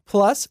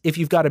 Plus, if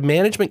you've got a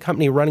management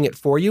company running it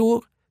for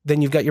you,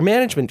 then you've got your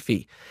management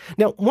fee.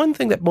 Now, one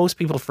thing that most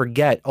people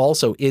forget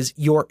also is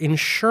your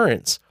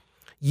insurance.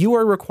 You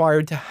are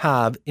required to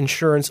have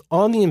insurance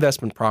on the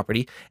investment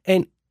property,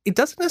 and it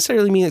doesn't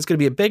necessarily mean it's going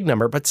to be a big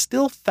number, but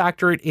still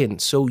factor it in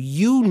so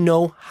you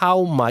know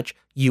how much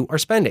you are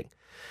spending.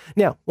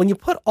 Now, when you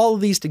put all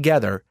of these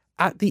together,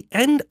 at the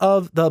end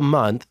of the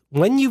month,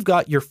 when you've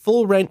got your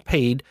full rent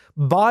paid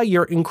by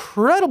your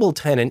incredible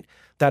tenant,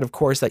 that of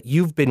course that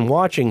you've been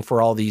watching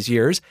for all these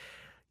years,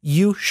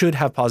 you should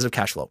have positive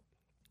cash flow.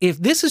 If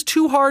this is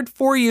too hard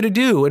for you to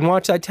do and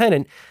watch that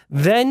tenant,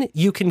 then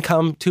you can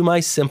come to my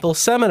simple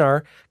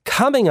seminar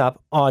coming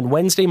up on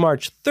Wednesday,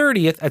 March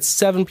 30th at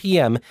 7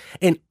 p.m.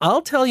 And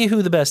I'll tell you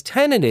who the best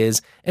tenant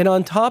is. And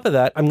on top of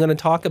that, I'm going to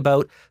talk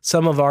about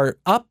some of our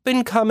up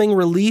and coming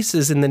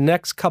releases in the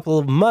next couple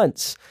of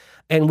months.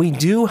 And we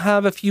do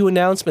have a few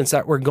announcements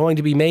that we're going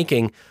to be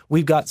making.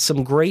 We've got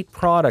some great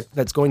product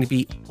that's going to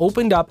be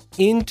opened up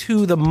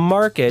into the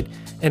market,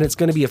 and it's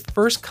going to be a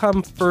first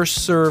come,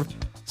 first serve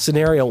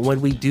scenario when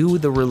we do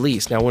the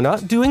release. Now, we're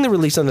not doing the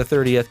release on the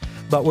 30th,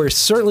 but we're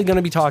certainly going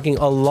to be talking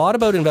a lot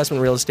about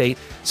investment real estate.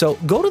 So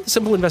go to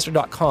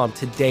thesimpleinvestor.com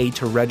today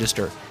to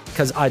register,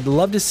 because I'd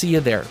love to see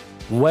you there.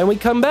 When we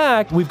come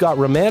back, we've got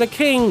Romana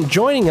King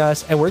joining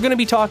us, and we're going to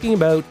be talking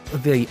about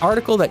the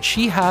article that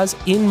she has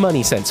in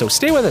Money Sense. So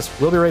stay with us.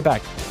 We'll be right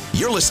back.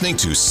 You're listening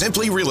to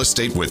Simply Real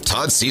Estate with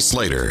Todd C.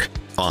 Slater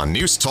on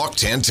News Talk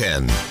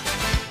 1010.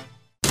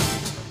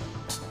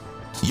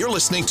 You're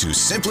listening to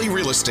Simply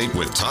Real Estate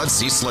with Todd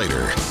C.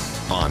 Slater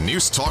on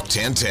News Talk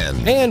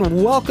 1010.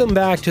 And welcome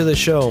back to the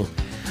show.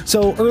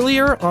 So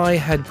earlier, I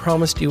had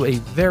promised you a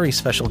very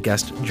special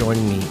guest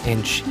joining me,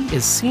 and she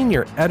is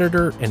senior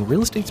editor and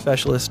real estate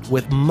specialist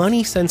with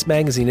Money Sense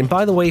magazine. And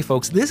by the way,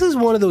 folks, this is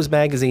one of those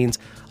magazines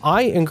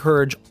I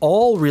encourage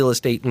all real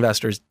estate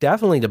investors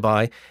definitely to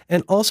buy,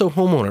 and also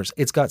homeowners.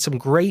 It's got some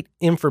great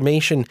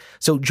information.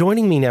 So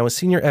joining me now is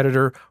senior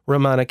editor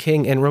Romana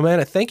King. And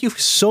Romana, thank you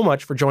so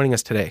much for joining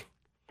us today.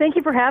 Thank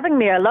you for having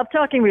me. I love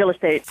talking real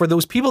estate. For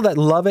those people that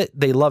love it,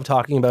 they love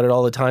talking about it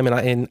all the time.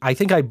 And I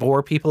think I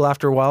bore people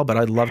after a while, but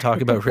I love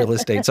talking about real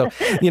estate. So,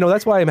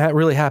 that's why I'm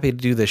really happy to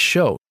do this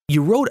show.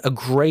 You wrote a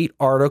great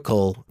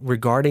article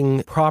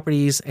regarding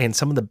properties and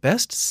some of the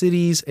best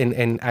cities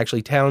and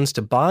actually towns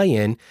to buy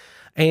in.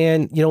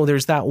 And,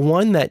 there's that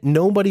one that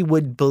nobody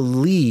would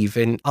believe.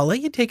 And I'll let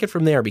you take it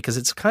from there because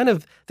it's kind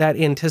of that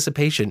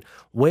anticipation.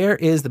 Where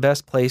is the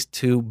best place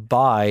to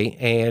buy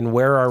and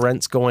where are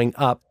rents going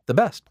up the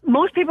best?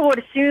 Most people would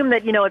assume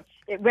that,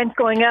 rent's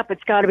going up.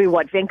 It's got to be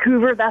what?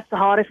 Vancouver, that's the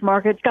hottest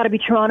market. It's got to be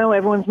Toronto.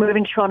 Everyone's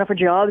moving to Toronto for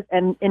jobs.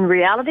 And in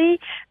reality,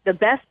 the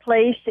best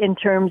place in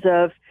terms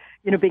of,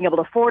 being able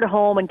to afford a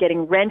home and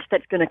getting rent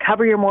that's going to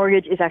cover your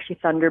mortgage is actually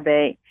Thunder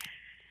Bay.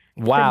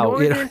 Wow.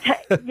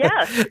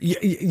 Yes.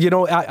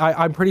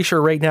 I'm pretty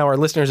sure right now our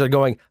listeners are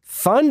going,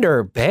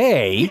 Thunder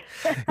Bay?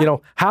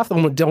 Half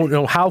of them don't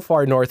know how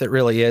far north it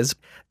really is.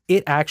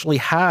 It actually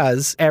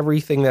has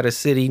everything that a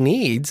city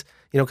needs,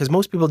 because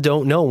most people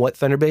don't know what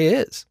Thunder Bay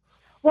is.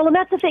 Well, and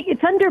that's the thing.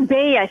 Thunder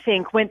Bay, I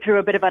think, went through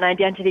a bit of an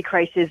identity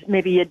crisis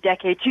maybe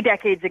 2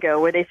 decades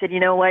ago, where they said, you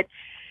know what,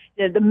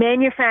 the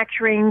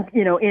manufacturing,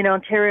 in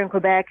Ontario and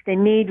Quebec, they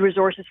need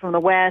resources from the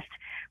West,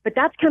 but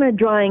that's kind of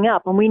drying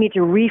up, and we need to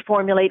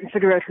reformulate and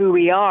figure out who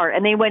we are.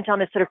 And they went on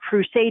this sort of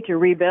crusade to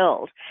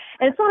rebuild.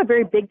 And it's not a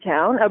very big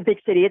town, a big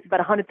city. It's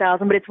about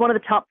 100,000, but it's one of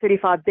the top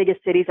 35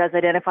 biggest cities as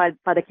identified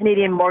by the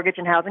Canadian Mortgage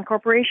and Housing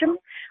Corporation,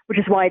 which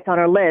is why it's on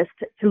our list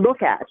to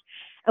look at.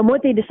 And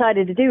what they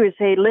decided to do is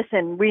say,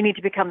 listen, we need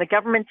to become the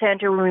government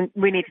center.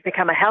 We need to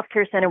become a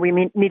healthcare center. We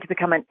need to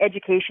become an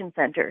education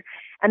center.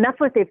 And that's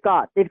what they've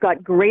got. They've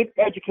got great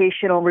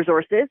educational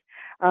resources.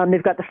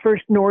 They've got the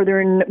first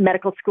Northern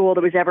medical school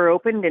that was ever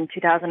opened in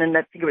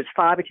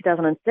 2005 or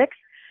 2006.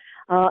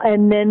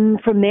 And then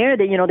from there,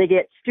 they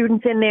get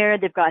students in there.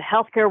 They've got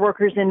healthcare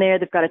workers in there.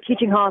 They've got a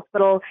teaching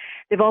hospital.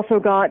 They've also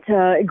got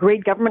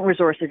great government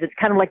resources. It's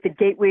kind of like the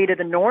gateway to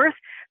the north.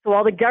 So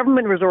all the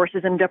government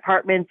resources and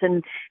departments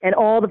and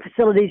all the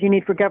facilities you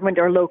need for government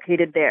are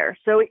located there.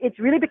 So it's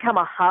really become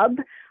a hub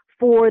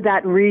for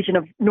that region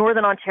of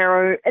Northern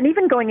Ontario and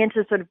even going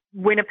into sort of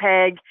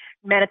Winnipeg,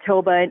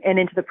 Manitoba, and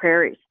into the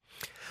prairies.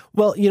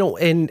 Well,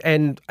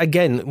 and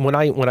again, when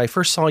I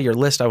first saw your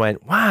list, I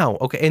went, wow,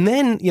 okay. And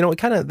then, it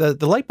kind of,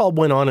 the light bulb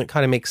went on. It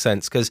kind of makes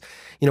sense because,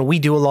 we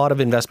do a lot of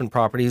investment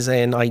properties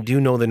and I do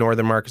know the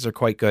northern markets are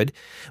quite good.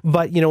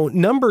 But,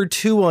 number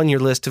 2 on your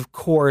list, of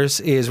course,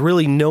 is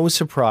really no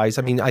surprise.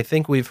 I mean, I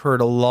think we've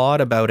heard a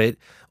lot about it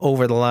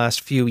over the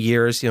last few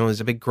years. There's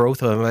a big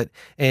growth of it.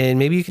 And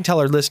maybe you can tell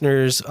our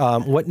listeners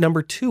what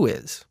number 2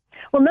 is.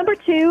 Well, number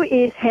 2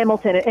 is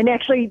Hamilton. And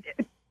actually,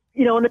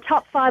 in the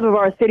top 5 of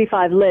our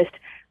 35 list,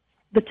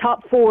 the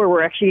top 4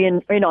 were actually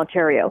in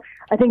Ontario.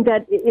 I think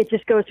that it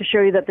just goes to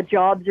show you that the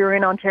jobs are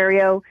in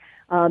Ontario.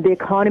 The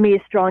economy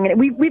is strong. And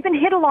we've been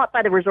hit a lot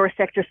by the resource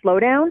sector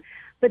slowdown,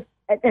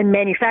 and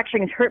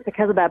manufacturing is hurt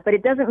because of that. But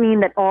it doesn't mean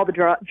that all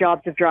the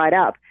jobs have dried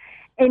up.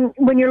 And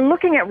when you're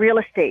looking at real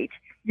estate,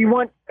 you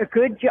want a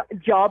good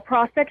job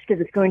prospects because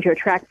it's going to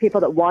attract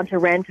people that want to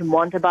rent and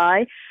want to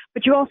buy.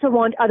 But you also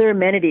want other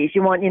amenities.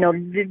 You want,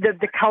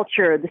 the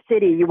culture, the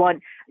city. You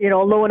want,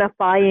 low enough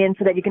buy-in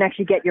so that you can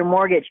actually get your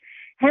mortgage.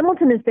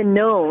 Hamilton has been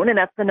known, and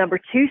that's the number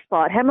 2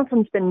 spot.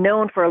 Hamilton's been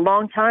known for a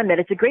long time that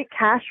it's a great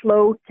cash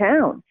flow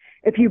town.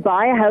 If you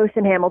buy a house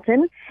in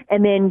Hamilton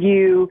and then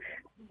you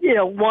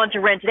want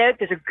to rent it out,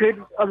 there's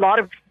a lot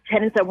of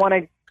tenants that want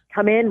to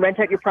come in, rent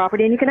out your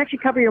property, and you can actually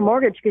cover your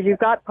mortgage because you've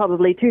got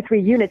probably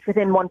 2-3 units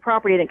within one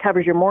property that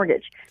covers your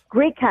mortgage.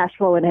 Great cash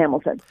flow in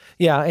Hamilton.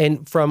 Yeah,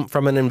 and from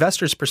an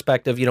investor's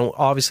perspective,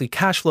 obviously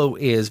cash flow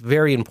is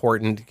very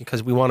important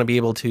because we want to be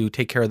able to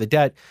take care of the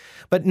debt.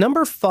 But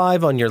number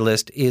 5 on your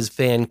list is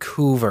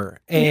Vancouver.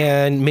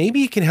 And maybe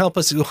you can help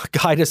us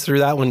guide us through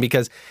that one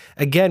because,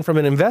 again, from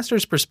an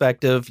investor's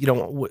perspective,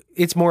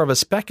 it's more of a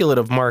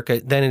speculative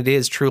market than it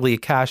is truly a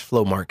cash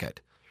flow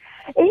market.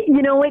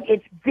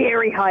 It's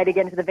very high to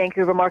get into the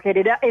Vancouver market.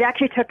 It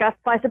actually took us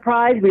by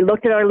surprise. We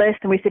looked at our list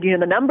and we said,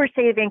 the numbers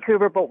say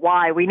Vancouver, but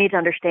why? We need to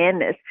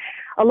understand this.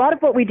 A lot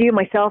of what we do,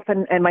 myself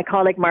and my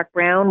colleague Mark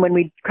Brown, when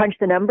we crunch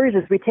the numbers,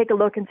 is we take a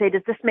look and say,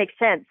 does this make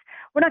sense?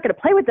 We're not going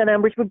to play with the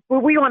numbers, but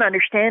we want to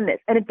understand this.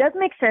 And it does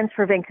make sense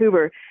for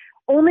Vancouver,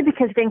 only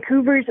because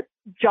Vancouver's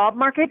job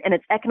market and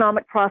its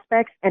economic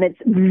prospects and its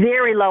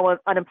very low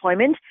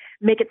unemployment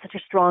make it such a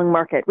strong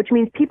market, which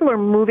means people are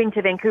moving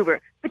to Vancouver,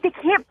 but they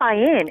can't buy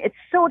in. It's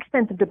so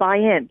expensive to buy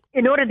in.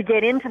 In order to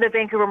get into the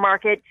Vancouver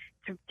market,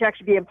 to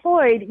actually be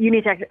employed, you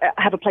need to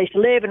have a place to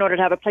live. In order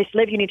to have a place to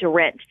live, you need to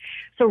rent.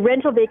 So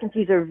rental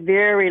vacancies are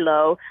very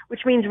low,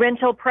 which means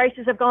rental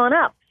prices have gone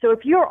up. So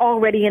if you're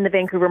already in the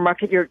Vancouver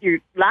market, you're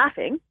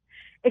laughing.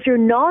 If you're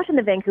not in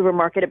the Vancouver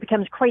market, it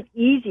becomes quite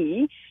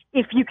easy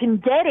if you can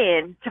get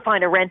in to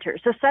find a renter.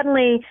 So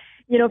suddenly,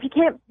 if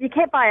you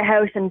can't buy a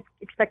house and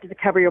expect it to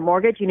cover your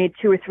mortgage, you need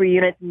 2 or 3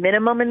 units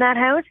minimum in that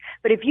house.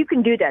 But if you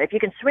can do that, if you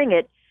can swing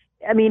it,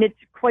 it's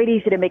quite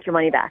easy to make your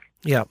money back.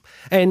 Yeah.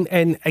 And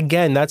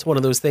again, that's one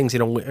of those things,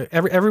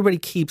 everybody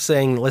keeps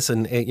saying,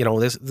 listen,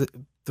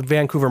 the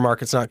Vancouver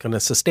market's not going to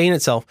sustain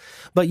itself,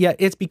 but yet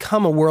it's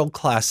become a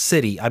world-class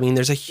city. I mean,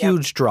 there's a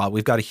huge draw.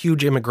 We've got a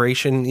huge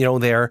immigration,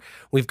 there.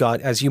 We've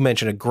got, as you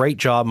mentioned, a great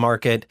job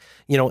market,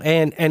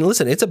 and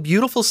listen, it's a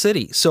beautiful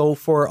city. So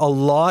for a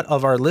lot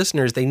of our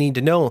listeners, they need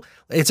to know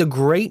it's a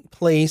great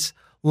place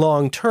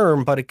long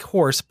term, but of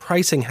course,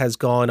 pricing has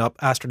gone up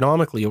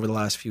astronomically over the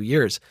last few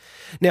years.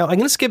 Now, I'm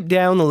going to skip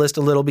down the list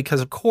a little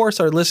because, of course,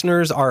 our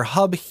listeners, our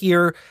hub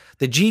here,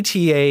 the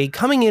GTA,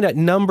 coming in at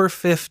number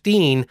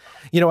 15.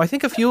 I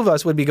think a few of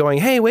us would be going,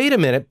 hey, wait a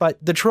minute,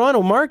 but the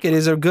Toronto market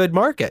is a good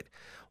market.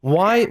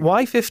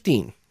 Why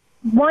 15?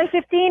 Why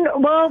 15?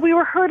 Well, we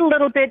were hurt a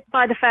little bit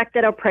by the fact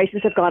that our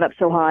prices have gone up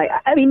so high.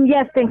 I mean,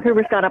 yes,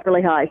 Vancouver's gone up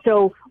really high.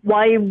 So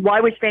why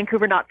was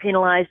Vancouver not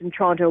penalized and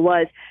Toronto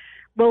was?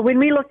 Well, when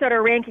we looked at our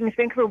rankings,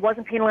 Vancouver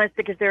wasn't penalized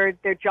because their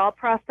job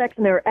prospects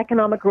and their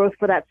economic growth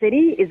for that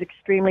city is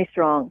extremely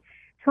strong.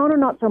 Toronto,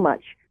 not so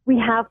much. We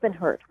have been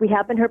hurt. We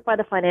have been hurt by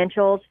the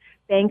financials.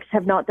 Banks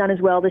have not done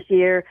as well this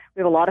year.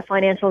 We have a lot of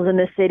financials in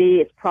this city.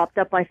 It's propped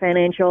up by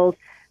financials.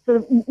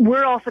 So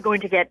we're also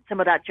going to get some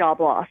of that job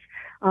loss.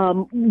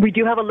 We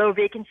do have a low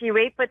vacancy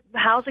rate, but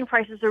housing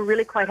prices are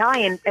really quite high,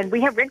 and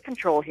we have rent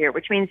control here,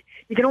 which means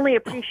you can only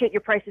appreciate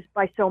your prices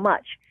by so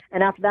much.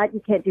 And after that, you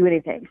can't do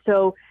anything.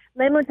 So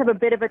landlords have a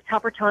bit of a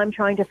tougher time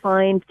trying to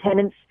find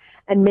tenants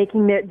and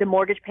making the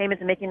mortgage payments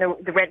and making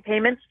the rent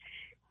payments.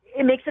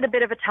 It makes it a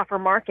bit of a tougher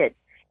market.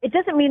 It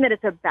doesn't mean that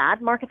it's a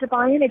bad market to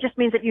buy in. It just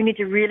means that you need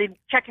to really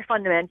check your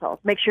fundamentals,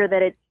 make sure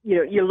that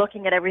you're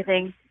looking at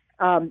everything.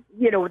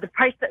 The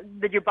price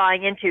that you're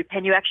buying into,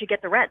 can you actually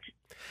get the rent?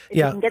 If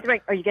you can get the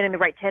rent, are you getting the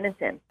right tenants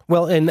in?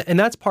 Well, and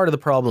that's part of the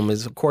problem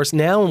is, of course,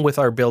 now with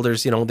our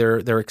builders,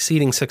 they're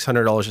exceeding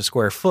 $600 a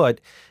square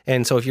foot.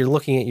 And so if you're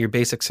looking at your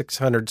basic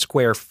 600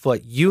 square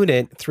foot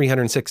unit,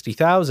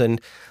 $360,000,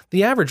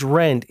 the average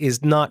rent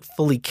is not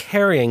fully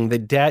carrying the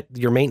debt,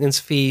 your maintenance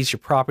fees, your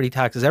property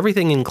taxes,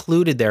 everything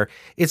included there.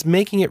 It's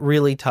making it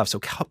really tough. So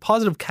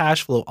positive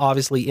cash flow,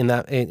 obviously,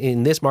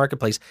 in this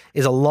marketplace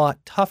is a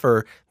lot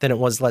tougher than it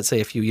was, let's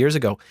say, a few years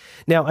ago.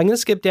 Now, I'm going to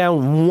skip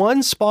down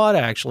one spot,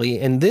 actually,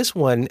 and this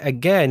one,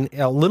 again,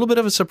 a little bit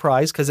of a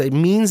surprise because it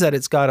means that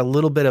it's got a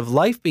little bit of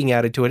life being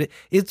added to it.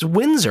 It's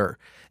Windsor.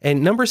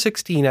 And number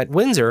 16 at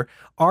Windsor,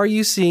 are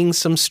you seeing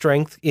some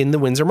strength in the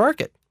Windsor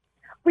market?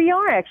 We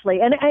are, actually.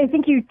 And I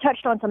think you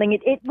touched on something.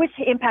 It was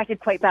impacted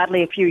quite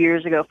badly a few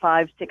years ago,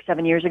 5, 6,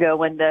 7 years ago,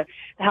 when the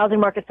housing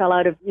market fell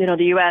out of, the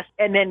U.S.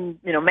 And then,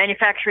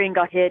 manufacturing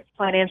got hit,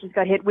 financials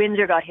got hit,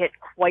 Windsor got hit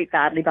quite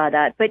badly by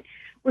that. But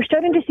we're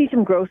starting to see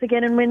some growth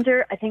again in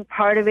Windsor. I think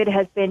part of it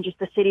has been just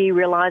the city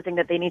realizing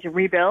that they need to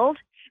rebuild.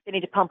 They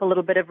need to pump a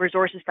little bit of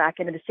resources back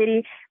into the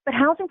city. But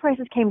housing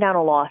prices came down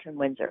a lot in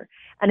Windsor.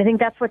 And I think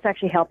that's what's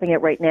actually helping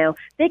it right now.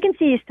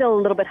 Vacancy is still a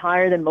little bit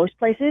higher than most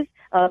places.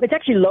 It's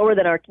actually lower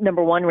than our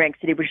number one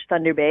ranked city, which is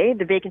Thunder Bay.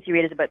 The vacancy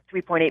rate is about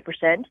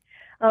 3.8%.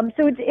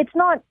 So it's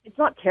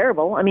not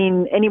terrible. I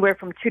mean, anywhere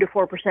from 2 to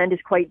 4% is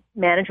quite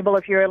manageable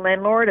if you're a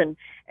landlord and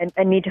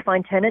need to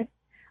find tenants.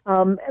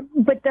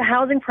 But the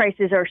housing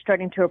prices are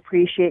starting to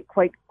appreciate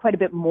quite a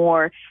bit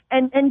more.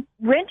 And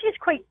rent is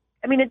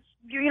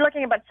you're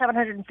looking at about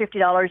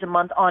 $750 a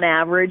month on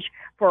average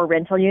for a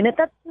rental unit.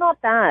 That's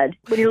not bad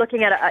when you're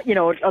looking at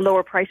a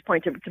lower price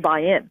point to buy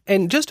in.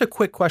 And just a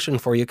quick question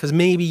for you, because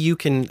maybe you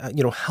can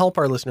help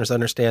our listeners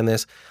understand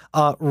this.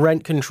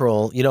 Rent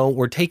control.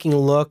 We're taking a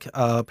look.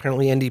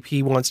 Apparently,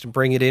 NDP wants to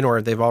bring it in,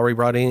 or they've already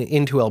brought it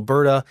into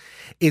Alberta.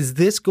 Is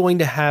this going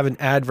to have an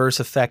adverse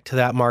effect to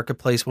that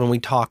marketplace when we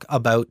talk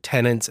about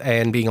tenants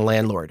and being a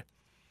landlord?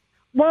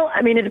 Well,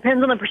 it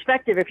depends on the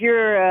perspective. If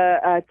you're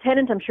a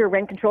tenant, I'm sure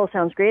rent control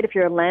sounds great. If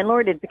you're a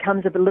landlord, it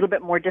becomes a little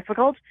bit more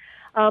difficult.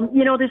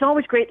 There's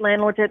always great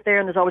landlords out there,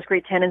 and there's always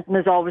great tenants, and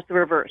there's always the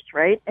reverse,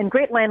 right? And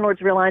great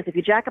landlords realize if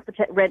you jack up the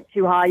rent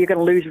too high, you're going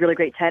to lose really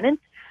great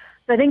tenants.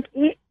 So I think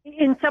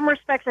in some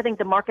respects, I think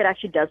the market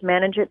actually does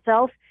manage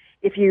itself.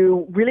 If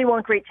you really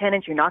want great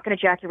tenants, you're not going to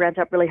jack your rent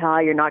up really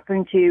high. You're not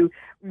going to,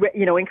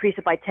 increase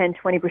it by 10,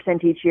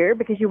 20% each year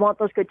because you want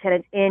those good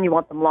tenants in. You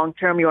want them long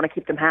term. You want to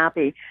keep them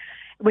happy.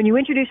 When you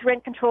introduce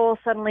rent control,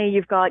 suddenly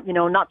you've got,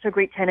 not so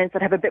great tenants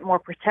that have a bit more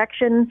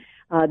protection.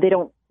 You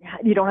don't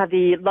have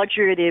the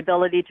luxury or the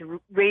ability to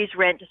raise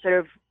rent to sort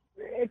of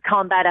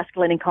combat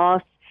escalating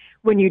costs.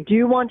 When you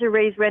do want to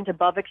raise rent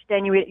above if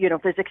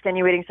there's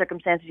extenuating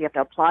circumstances, you have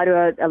to apply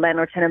to a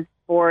landlord-tenant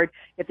board.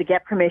 You have to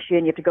get permission.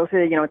 You have to go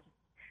through, a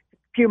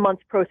few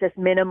months process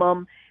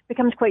minimum. It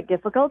becomes quite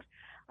difficult.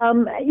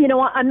 I'm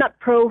not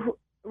pro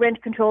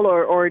rent control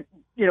or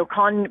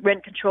con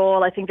rent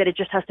control. I think that it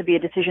just has to be a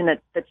decision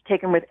that's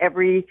taken with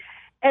every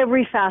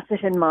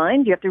facet in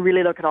mind. You have to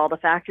really look at all the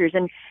factors.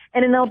 And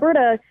in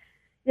Alberta,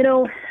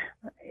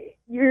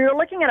 you're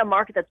looking at a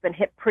market that's been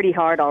hit pretty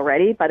hard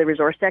already by the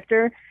resource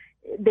sector.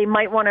 They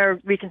might want to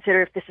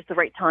reconsider if this is the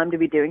right time to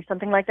be doing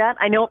something like that.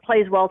 I know it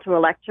plays well to the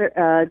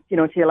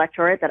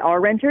electorate that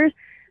are renters.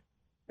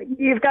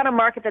 you've got a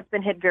market that's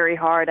been hit very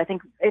hard. I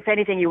think, if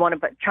anything, you want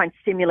to try and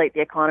stimulate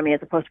the economy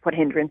as opposed to put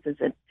hindrances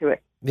into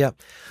it. Yeah.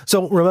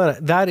 So, Romana,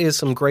 that is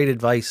some great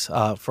advice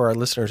for our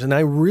listeners, and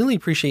I really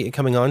appreciate you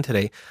coming on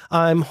today.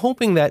 I'm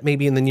hoping that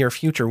maybe in the near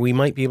future, we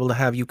might be able to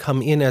have you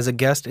come in as a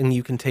guest and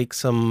you can take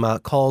some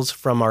calls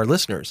from our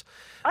listeners.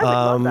 I would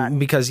love that.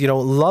 Because,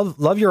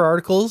 love your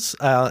articles.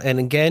 And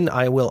again,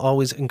 I will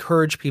always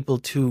encourage people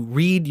to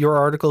read your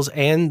articles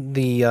and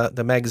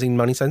the magazine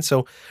Money Sense.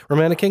 So,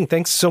 Romana King,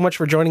 thanks so much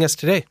for joining us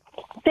today.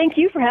 Thank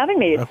you for having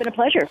me. It's been a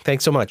pleasure.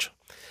 Thanks so much.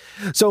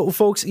 So,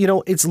 folks,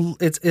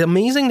 it's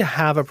amazing to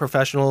have a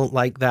professional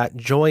like that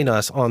join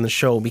us on the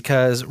show,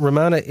 because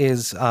Romana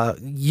is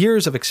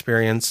years of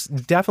experience,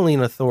 definitely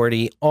an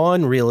authority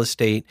on real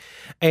estate,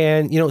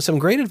 and, some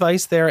great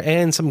advice there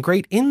and some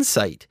great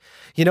insight.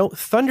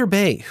 Thunder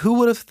Bay, who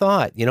would have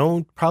thought,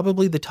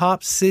 probably the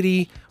top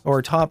city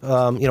or top,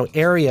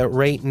 area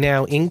right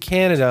now in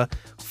Canada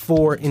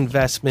for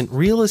investment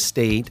real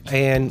estate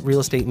and real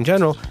estate in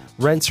general.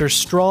 Rents are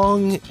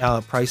strong,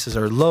 prices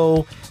are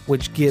low,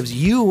 which gives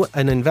you,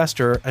 an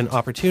investor, an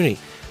opportunity.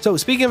 So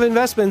speaking of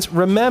investments,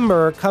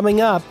 remember,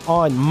 coming up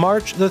on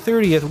March the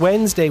 30th,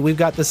 Wednesday, we've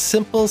got the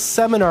Simple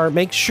Seminar.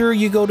 Make sure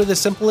you go to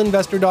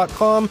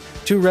thesimpleinvestor.com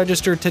to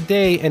register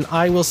today, and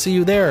I will see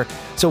you there.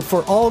 So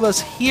for all of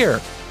us here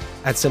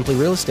at Simply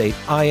Real Estate,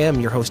 I am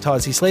your host,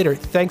 Todd C. Slater.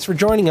 Thanks for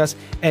joining us,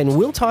 and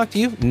we'll talk to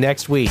you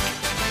next week.